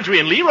 Leela. Marjorie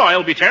and Leroy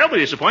will be terribly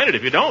disappointed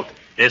if you don't.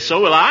 So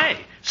will I.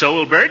 So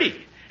will Bertie.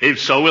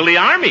 So will the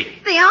Army.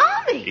 The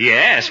Army?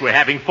 Yes, we're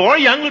having 4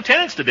 young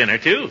lieutenants to dinner,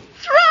 too.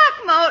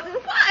 Throckmorton,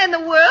 why in the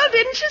world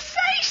didn't you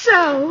say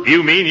so?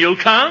 You mean you'll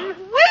come?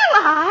 Will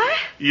I?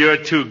 You're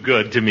too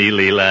good to me,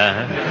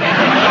 Leela.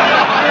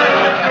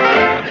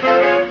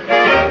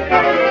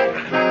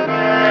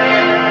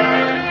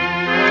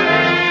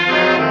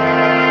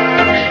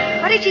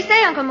 What did she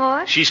say, Uncle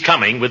Mort? She's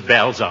coming with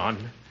bells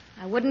on.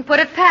 I wouldn't put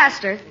it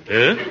past her. Uncle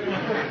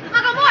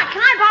Mort,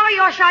 can I borrow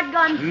your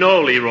shotgun?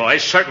 No, Leroy,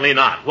 certainly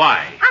not.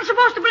 Why? I'm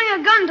supposed to bring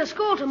a gun to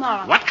school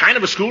tomorrow. What kind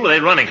of a school are they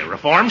running? A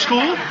reform school?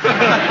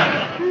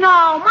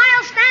 No,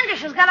 Miles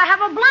Standish has got to have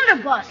a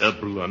blunderbuss. A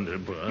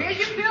blunderbuss. Here's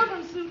your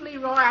pilgrim suit,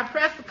 Leroy. I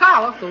pressed the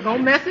collar, so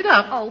don't mess it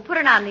up. Oh, put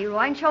it on,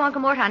 Leroy, and show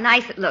Uncle Mort how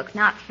nice it looks,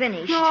 not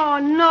finished. Oh,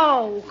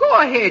 no. Go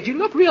ahead. You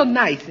look real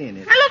nice in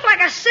it. I look like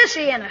a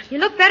sissy in it. You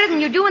look better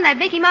than you do in that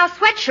Mickey Mouse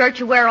sweatshirt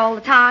you wear all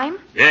the time.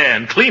 Yeah,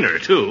 and cleaner,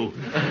 too.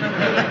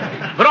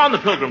 Put on the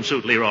pilgrim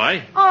suit,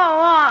 Leroy.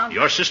 Oh,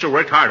 Your sister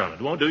worked hard on it.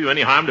 It won't do you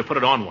any harm to put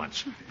it on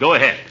once. Go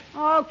ahead.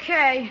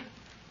 Okay.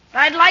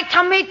 I'd like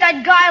to meet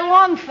that guy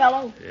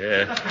Longfellow.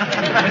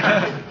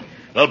 Yeah.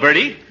 Well,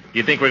 Bertie,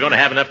 you think we're going to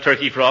have enough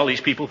turkey for all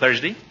these people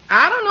Thursday?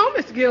 I don't know,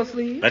 Mr.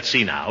 Gildersleeve. Let's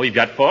see now. We've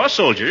got 4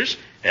 soldiers,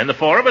 and the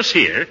 4 of us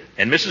here,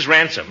 and Mrs.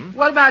 Ransom.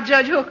 What about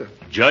Judge Hooker?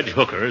 Judge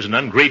Hooker is an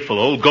ungrateful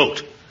old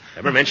goat.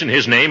 Never mention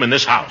his name in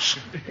this house.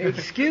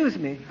 Excuse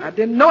me. I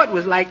didn't know it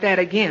was like that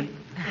again.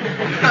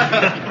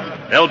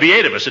 There'll be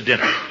 8 of us at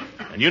dinner.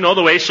 And you know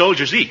the way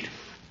soldiers eat.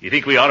 You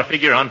think we ought to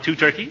figure on 2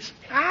 turkeys?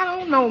 I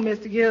don't know,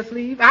 Mr.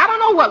 Gildersleeve. I don't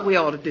know what we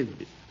ought to do.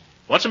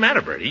 What's the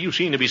matter, Bertie? You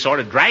seem to be sort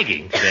of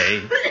dragging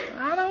today.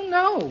 I don't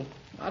know.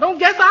 I don't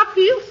guess I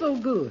feel so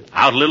good.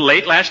 Out a little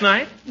late last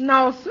night?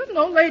 No, sir.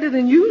 No later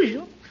than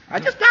usual. I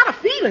just got a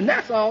feeling,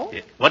 that's all.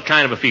 What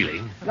kind of a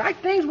feeling?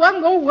 Like things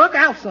wasn't going to work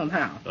out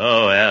somehow.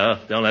 Oh, well,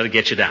 don't let it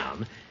get you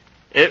down.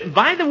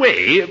 By the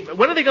way,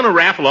 when are they going to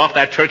raffle off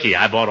that turkey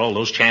I bought all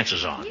those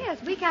chances on?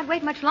 Yes, we can't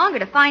wait much longer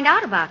to find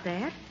out about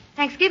that.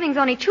 Thanksgiving's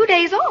only 2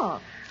 days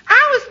off.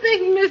 I was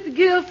thinking, Mr.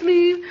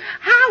 Gildersleeve,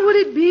 how would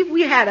it be if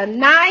we had a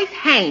nice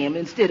ham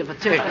instead of a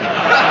turkey?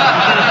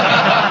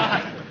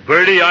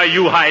 Bertie, are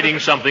you hiding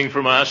something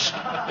from us?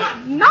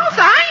 No,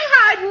 sir, I ain't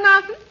hiding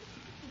nothing.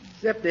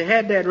 Except they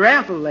had that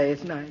raffle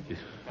last night.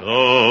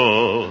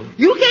 Oh.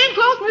 You came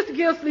close, Mr.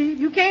 Gildersleeve.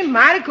 You came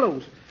mighty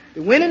close.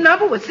 The winning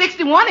number was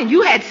 61, and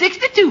you had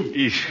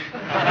 62.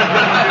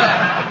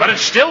 But it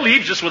still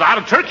leaves us without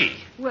a turkey.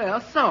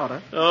 Well, sort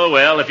of. Oh,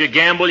 well, if you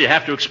gamble, you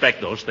have to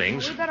expect those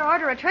things. We better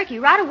order a turkey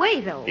right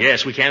away, though.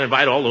 Yes, we can't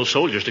invite all those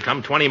soldiers to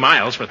come 20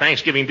 miles for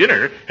Thanksgiving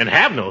dinner and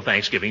have no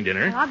Thanksgiving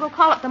dinner. Well, I'll go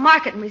call up the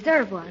market and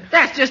reserve one.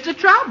 That's just the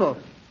trouble.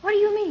 What do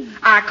you mean?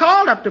 I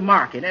called up the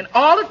market, and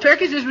all the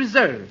turkeys is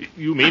reserved.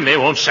 You mean they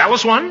won't sell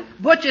us one?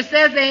 Butcher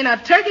says there ain't a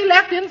turkey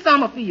left in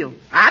Summerfield.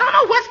 I don't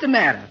know what's the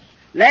matter.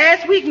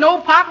 Last week, no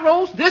pot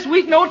roast. This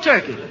week, no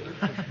turkey.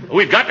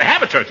 We've got to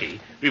have a turkey.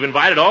 We've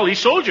invited all these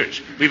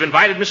soldiers. We've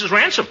invited Mrs.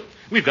 Ransom.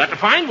 We've got to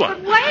find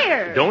one. But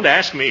where? Don't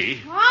ask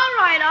me. All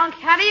right, Unc.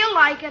 How do you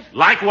like it?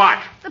 Like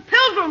what? The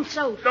pilgrim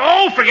suit.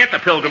 Oh, forget the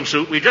pilgrim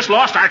suit. We just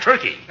lost our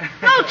turkey.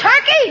 No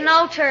turkey?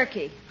 No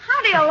turkey.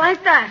 How do you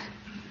like that?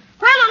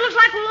 Well, it looks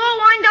like we'll all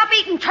wind up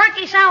eating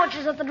turkey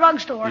sandwiches at the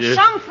drugstore. Yeah.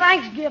 Some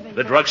Thanksgiving.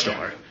 The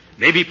drugstore.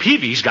 Maybe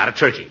Peavy's got a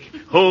turkey.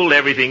 Hold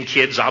everything,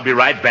 kids. I'll be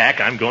right back.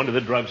 I'm going to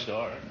the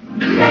drugstore.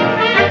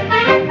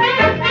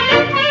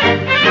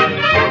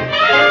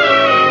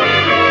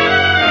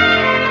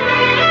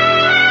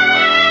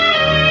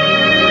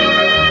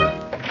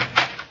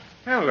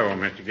 Hello,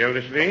 Mr.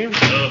 Gildersleeve.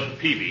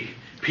 Peavy.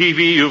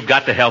 Peavy, you've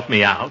got to help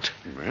me out.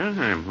 Well,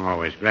 I'm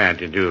always glad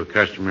to do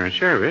customer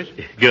service.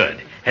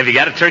 Good. Have you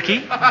got a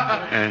turkey?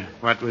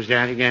 What was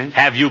that again?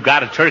 Have you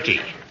got a turkey?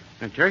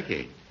 A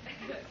turkey?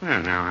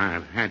 Well, now,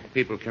 I've had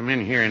people come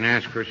in here and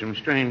ask for some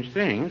strange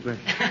things, but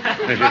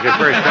this is the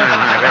first time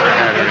I've ever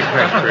had a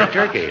request for a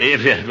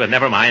turkey. But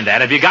never mind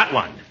that. Have you got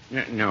one?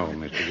 No,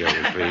 Mr.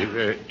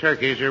 Gildersleeve.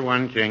 Turkeys are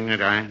one thing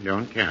that I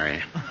don't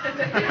carry.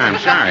 I'm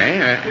sorry.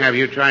 Have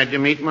you tried the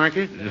meat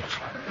market? Of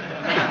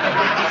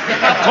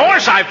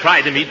course I've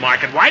tried the meat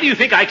market. Why do you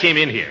think I came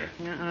in here?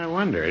 I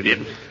wondered.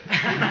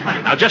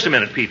 Now, just a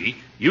minute, Peavy.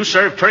 You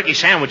serve turkey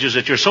sandwiches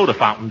at your soda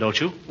fountain, don't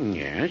you?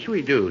 Yes,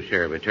 we do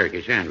serve a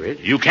turkey sandwich.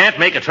 You can't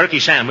make a turkey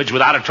sandwich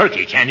without a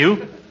turkey, can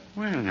you?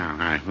 Well, now,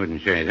 I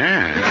wouldn't say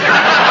that.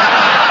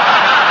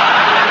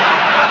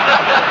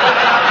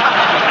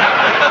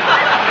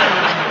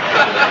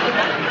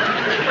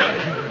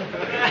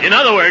 In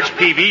other words,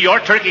 Peavy, your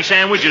turkey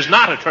sandwich is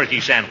not a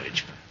turkey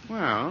sandwich.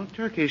 Well,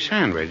 turkey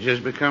sandwich has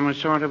become a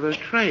sort of a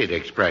trade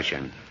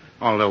expression,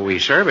 although we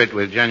serve it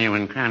with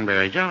genuine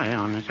cranberry jelly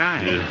on the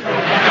side.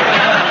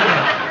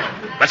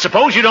 But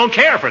suppose you don't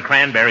care for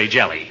cranberry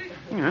jelly.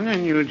 And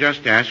then you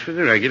just ask for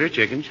the regular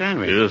chicken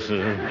sandwich. Yes,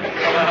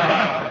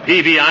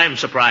 Peavy, I'm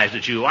surprised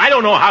at you. I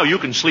don't know how you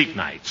can sleep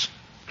nights.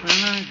 Well,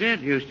 I did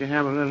used to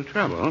have a little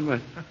trouble,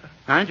 but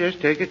I just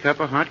take a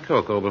cup of hot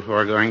cocoa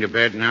before going to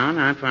bed now, and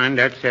I find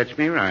that sets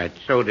me right.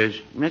 So does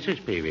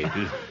Mrs. Peavy.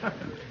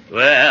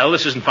 Well,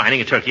 this isn't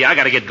finding a turkey. I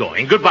got to get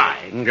going. Goodbye.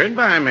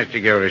 Goodbye,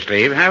 Mr.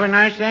 Gildersleeve. Have a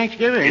nice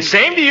Thanksgiving.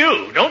 Same to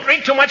you. Don't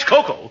drink too much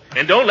cocoa,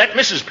 and don't let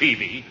Mrs.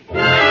 Peavy.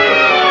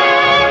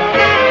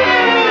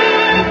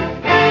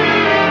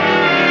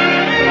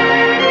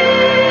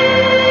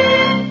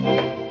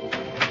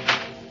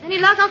 Any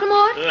luck, Uncle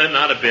Mort?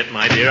 Not a bit,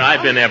 my dear.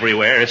 I've been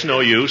everywhere. It's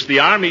no use. The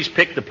Army's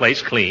picked the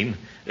place clean.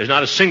 There's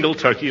not a single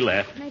turkey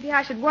left. Maybe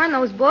I should warn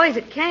those boys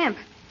at camp.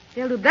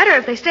 They'll do better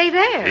if they stay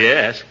there.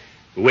 Yes.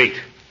 Wait.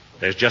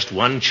 There's just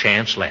one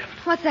chance left.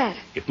 What's that?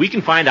 If we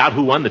can find out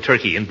who won the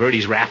turkey in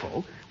Bertie's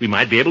raffle, we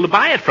might be able to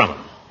buy it from him.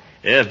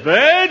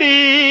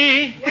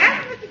 Bertie!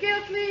 Yes, Mr.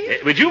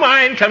 Gildersleeve? Would you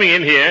mind coming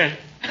in here?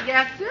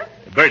 Yes, sir.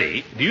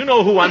 Bertie, do you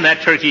know who won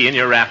that turkey in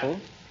your raffle?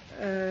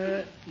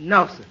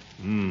 No, sir.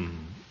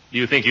 Do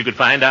you think you could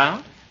find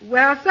out?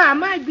 Well, sir, I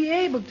might be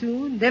able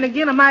to, and then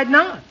again I might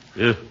not.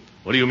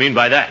 What do you mean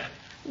by that?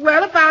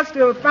 Well, if I was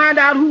to find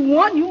out who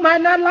won, you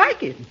might not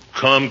like it.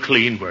 Come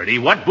clean, Bertie.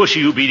 What bush are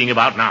you beating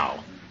about now?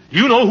 Do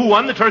you know who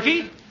won the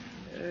turkey?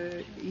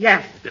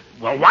 Yes.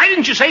 Well, why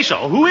didn't you say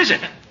so? Who is it?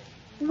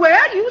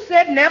 Well, you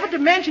said never to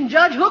mention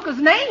Judge Hooker's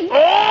name.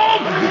 Oh!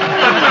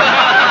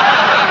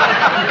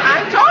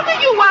 I told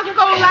you wasn't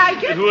going to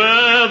like it.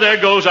 Well, there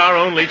goes our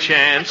only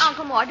chance. But,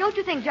 Uncle Mort, don't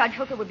you think Judge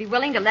Hooker would be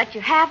willing to let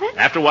you have it?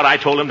 After what I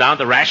told him down at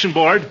the ration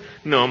board?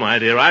 No, my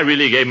dear, I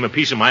really gave him a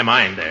piece of my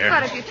mind there.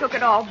 What if you took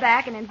it all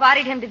back and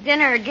invited him to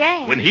dinner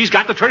again? When he's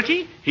got the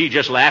turkey, he'd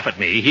just laugh at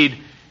me.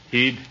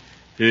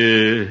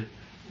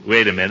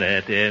 Wait a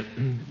minute.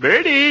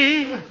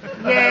 Bertie.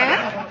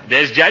 Yeah?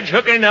 Does Judge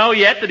Hooker know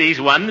yet that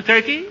he's won the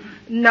turkey?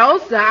 No,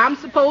 sir. I'm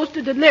supposed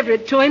to deliver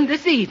it to him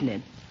this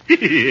evening.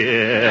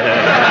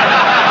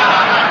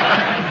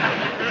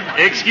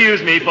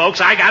 Excuse me,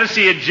 folks. I got to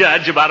see a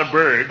judge about a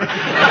bird.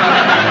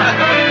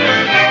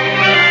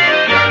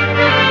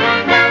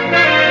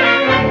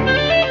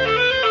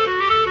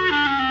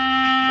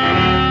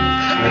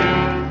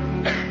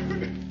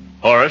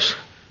 Horace,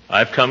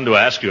 I've come to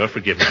ask your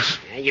forgiveness.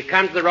 You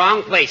come to the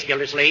wrong place,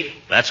 Gildersleeve.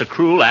 That's a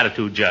cruel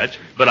attitude, Judge,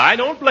 but I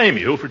don't blame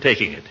you for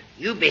taking it.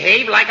 You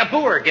behave like a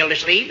boor,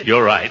 Gildersleeve.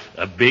 You're right,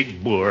 a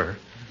big boor.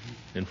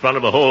 In front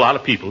of a whole lot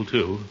of people,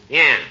 too.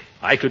 Yeah.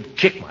 I could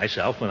kick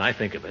myself when I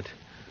think of it.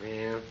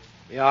 Well,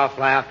 we all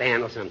fly off the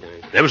handle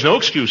sometimes. There was no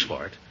excuse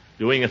for it,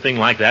 doing a thing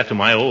like that to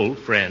my old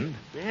friend.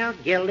 Well,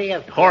 Gildy,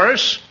 of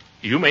Horace,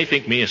 you may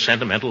think me a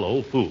sentimental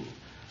old fool,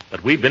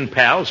 but we've been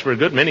pals for a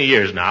good many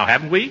years now,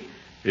 haven't we?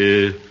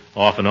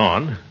 Off and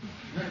on.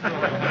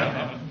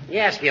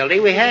 Yes, Gildy,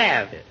 we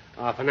have.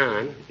 Off and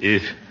on.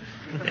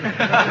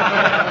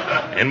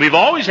 And we've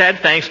always had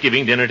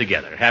Thanksgiving dinner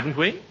together, haven't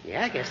we?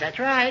 Yeah, I guess that's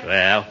right.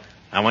 Well,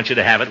 I want you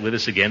to have it with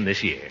us again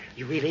this year.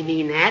 You really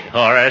mean that?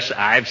 Horace,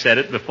 I've said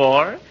it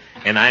before,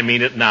 and I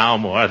mean it now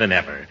more than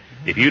ever.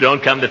 If you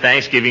don't come to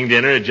Thanksgiving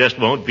dinner, it just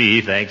won't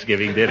be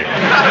Thanksgiving dinner. Well,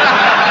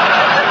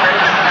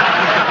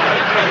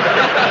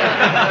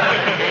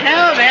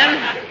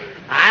 then,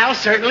 I'll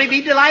certainly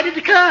be delighted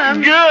to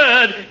come.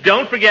 Good.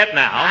 Don't forget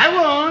now. I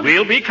won't.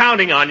 We'll be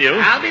counting on you.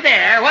 I'll be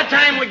there. What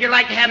time would you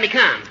like to have me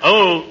come?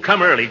 Oh,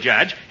 come early,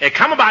 Judge.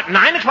 Come about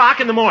 9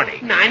 o'clock in the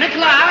morning. 9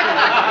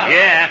 o'clock?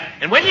 Yeah.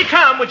 And when you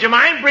come, would you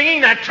mind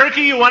bringing that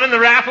turkey you won in the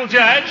raffle,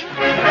 Judge?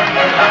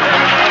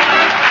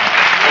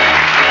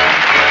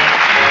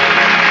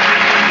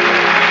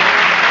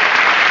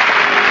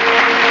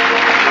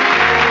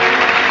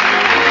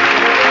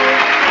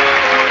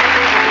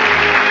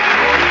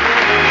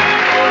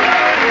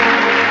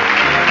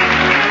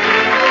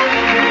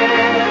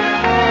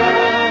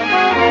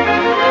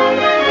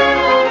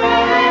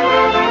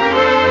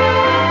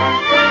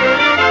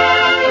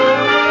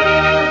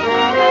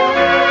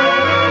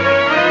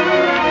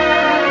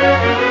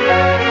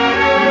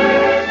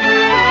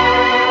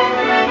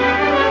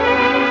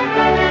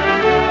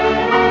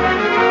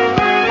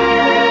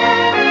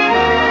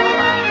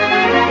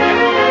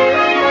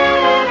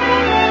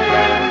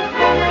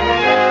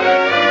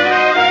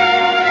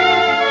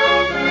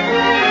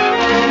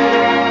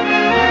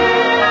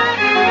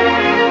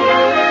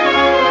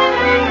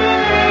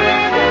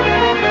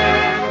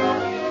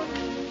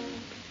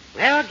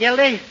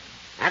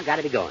 I've got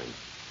to be going.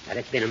 But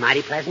it's been a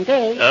mighty pleasant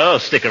day. Oh,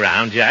 stick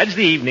around, Judge.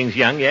 The evening's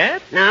young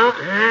yet. No,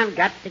 I've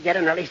got to get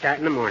an early start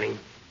in the morning.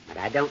 But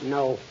I don't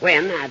know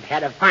when I've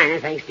had a finer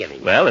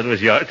Thanksgiving. Well, it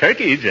was your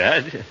turkey,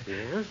 Judge.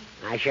 Yeah,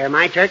 I share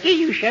my turkey,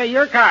 you share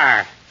your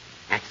car.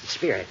 That's the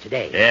spirit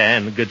today. Yeah,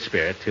 and the good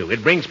spirit, too.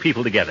 It brings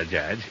people together,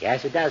 Judge.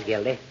 Yes, it does,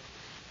 Gildy.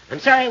 I'm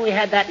sorry we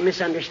had that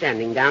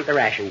misunderstanding down at the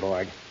ration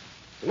board.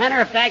 As a matter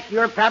of fact,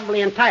 you're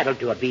probably entitled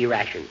to a B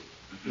ration.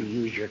 You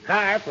use your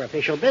car for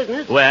official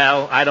business.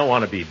 Well, I don't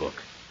want a B book.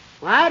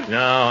 What?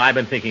 No, I've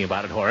been thinking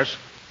about it, Horace.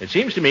 It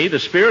seems to me the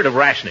spirit of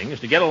rationing is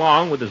to get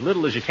along with as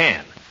little as you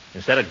can,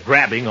 instead of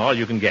grabbing all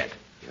you can get.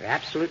 You're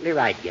absolutely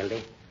right,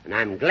 Gildy. And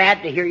I'm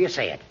glad to hear you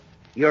say it.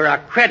 You're a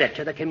credit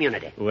to the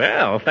community.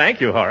 Well,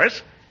 thank you,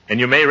 Horace. And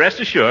you may rest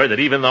assured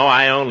that even though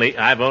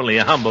I've only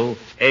a humble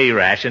A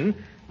ration,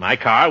 my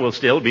car will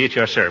still be at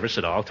your service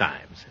at all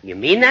times. You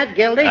mean that,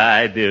 Gildy?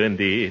 I do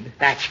indeed.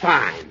 That's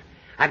fine.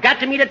 I've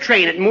got to meet a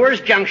train at Moore's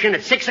Junction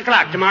at 6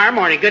 o'clock tomorrow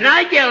morning. Good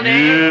night, Gildy.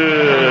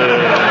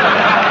 Good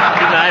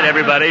night,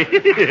 everybody.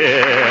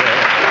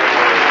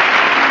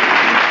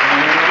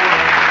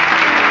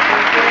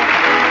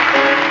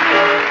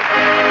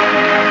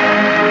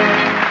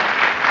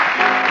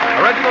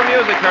 Original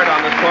music heard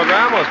on this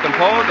program was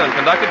composed and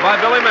conducted by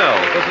Billy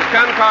Mills. This is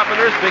Ken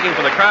Carpenter speaking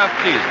for the Kraft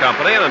Cheese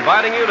Company and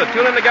inviting you to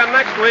tune in again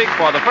next week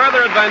for the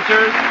further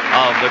adventures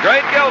of the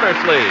Great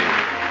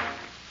Gildersleeve.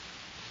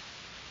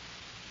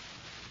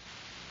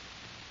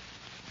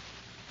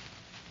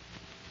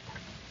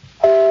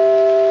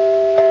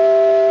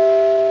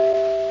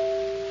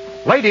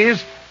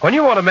 Ladies, when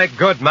you want to make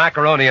good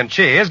macaroni and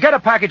cheese, get a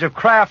package of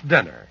Kraft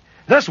Dinner.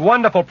 This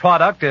wonderful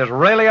product is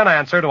really an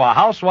answer to a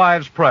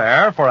housewife's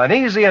prayer for an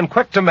easy and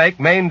quick-to-make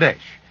main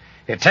dish.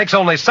 It takes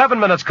only 7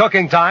 minutes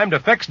cooking time to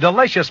fix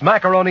delicious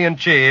macaroni and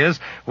cheese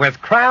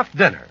with Kraft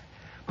Dinner.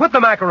 Put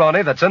the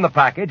macaroni that's in the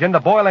package into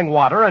boiling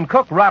water and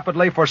cook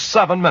rapidly for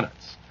 7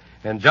 minutes.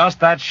 In just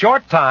that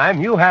short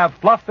time, you have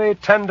fluffy,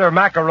 tender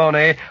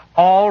macaroni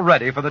all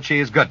ready for the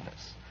cheese goodness.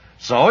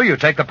 So you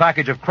take the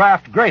package of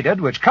Kraft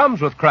Grated, which comes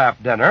with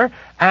Kraft Dinner,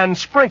 and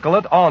sprinkle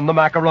it on the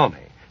macaroni,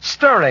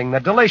 stirring the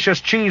delicious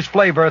cheese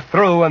flavor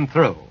through and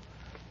through.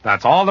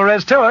 That's all there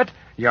is to it.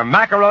 Your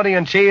macaroni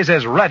and cheese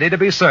is ready to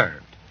be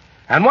served.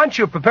 And once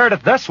you've prepared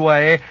it this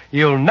way,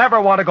 you'll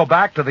never want to go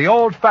back to the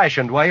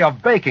old-fashioned way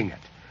of baking it.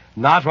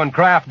 Not when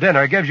Kraft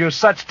Dinner gives you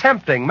such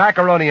tempting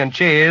macaroni and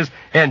cheese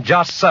in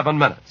just 7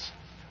 minutes.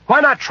 Why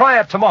not try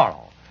it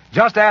tomorrow?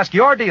 Just ask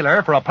your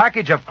dealer for a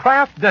package of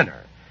Kraft Dinner.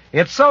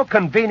 It's so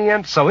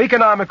convenient, so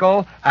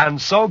economical, and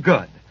so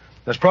good.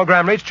 This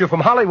program reached you from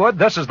Hollywood.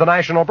 This is the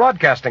National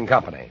Broadcasting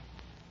Company.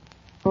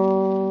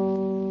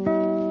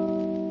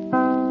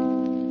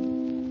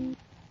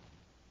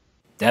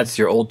 That's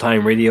your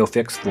old-time radio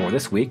fix for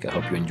this week. I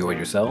hope you enjoyed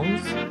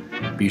yourselves.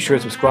 Be sure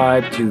to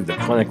subscribe to The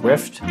Chronic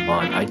Rift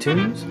on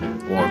iTunes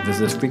or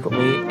visit us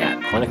frequently at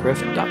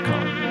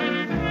chronicrift.com.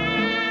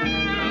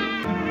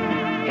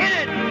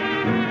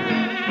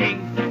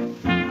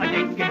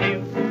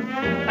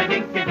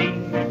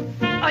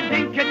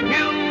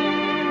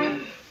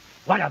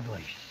 What a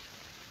voice.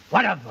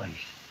 What a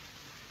voice.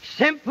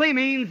 Simply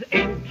means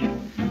H.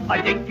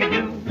 A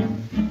dink-a-doo.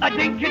 A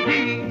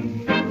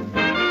dink-a-dee.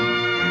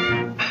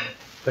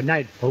 Good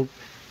night, folks.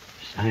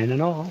 Signing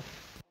off.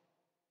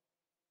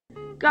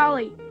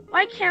 Golly,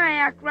 why can't I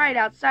act right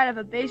outside of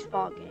a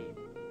baseball game?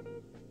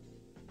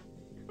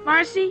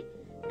 Marcy,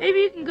 maybe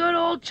you can go to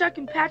old Chuck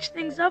and patch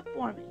things up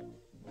for me.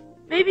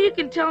 Maybe you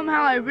can tell him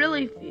how I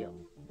really feel.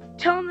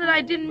 Tell him that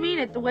I didn't mean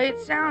it the way it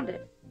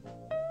sounded.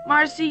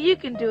 Marcy, you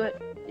can do it.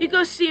 You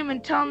go see him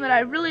and tell him that I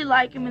really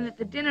like him and that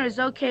the dinner is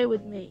okay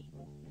with me.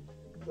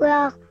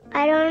 Well,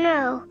 I don't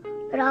know,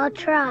 but I'll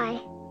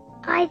try.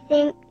 I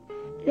think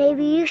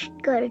maybe you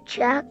should go to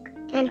Chuck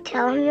and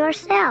tell him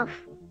yourself.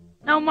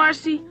 No,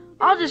 Marcy,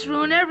 I'll just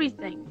ruin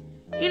everything.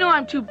 You know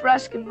I'm too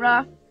brusque and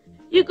rough.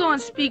 You go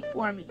and speak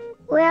for me.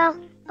 Well,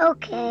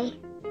 okay.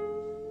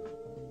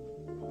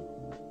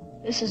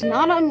 This is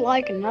not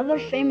unlike another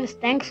famous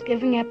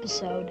Thanksgiving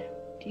episode.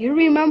 Do you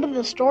remember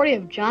the story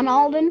of John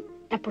Alden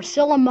and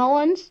Priscilla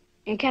Mullins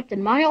and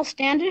Captain Miles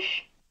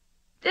Standish?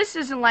 This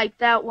isn't like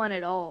that one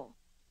at all.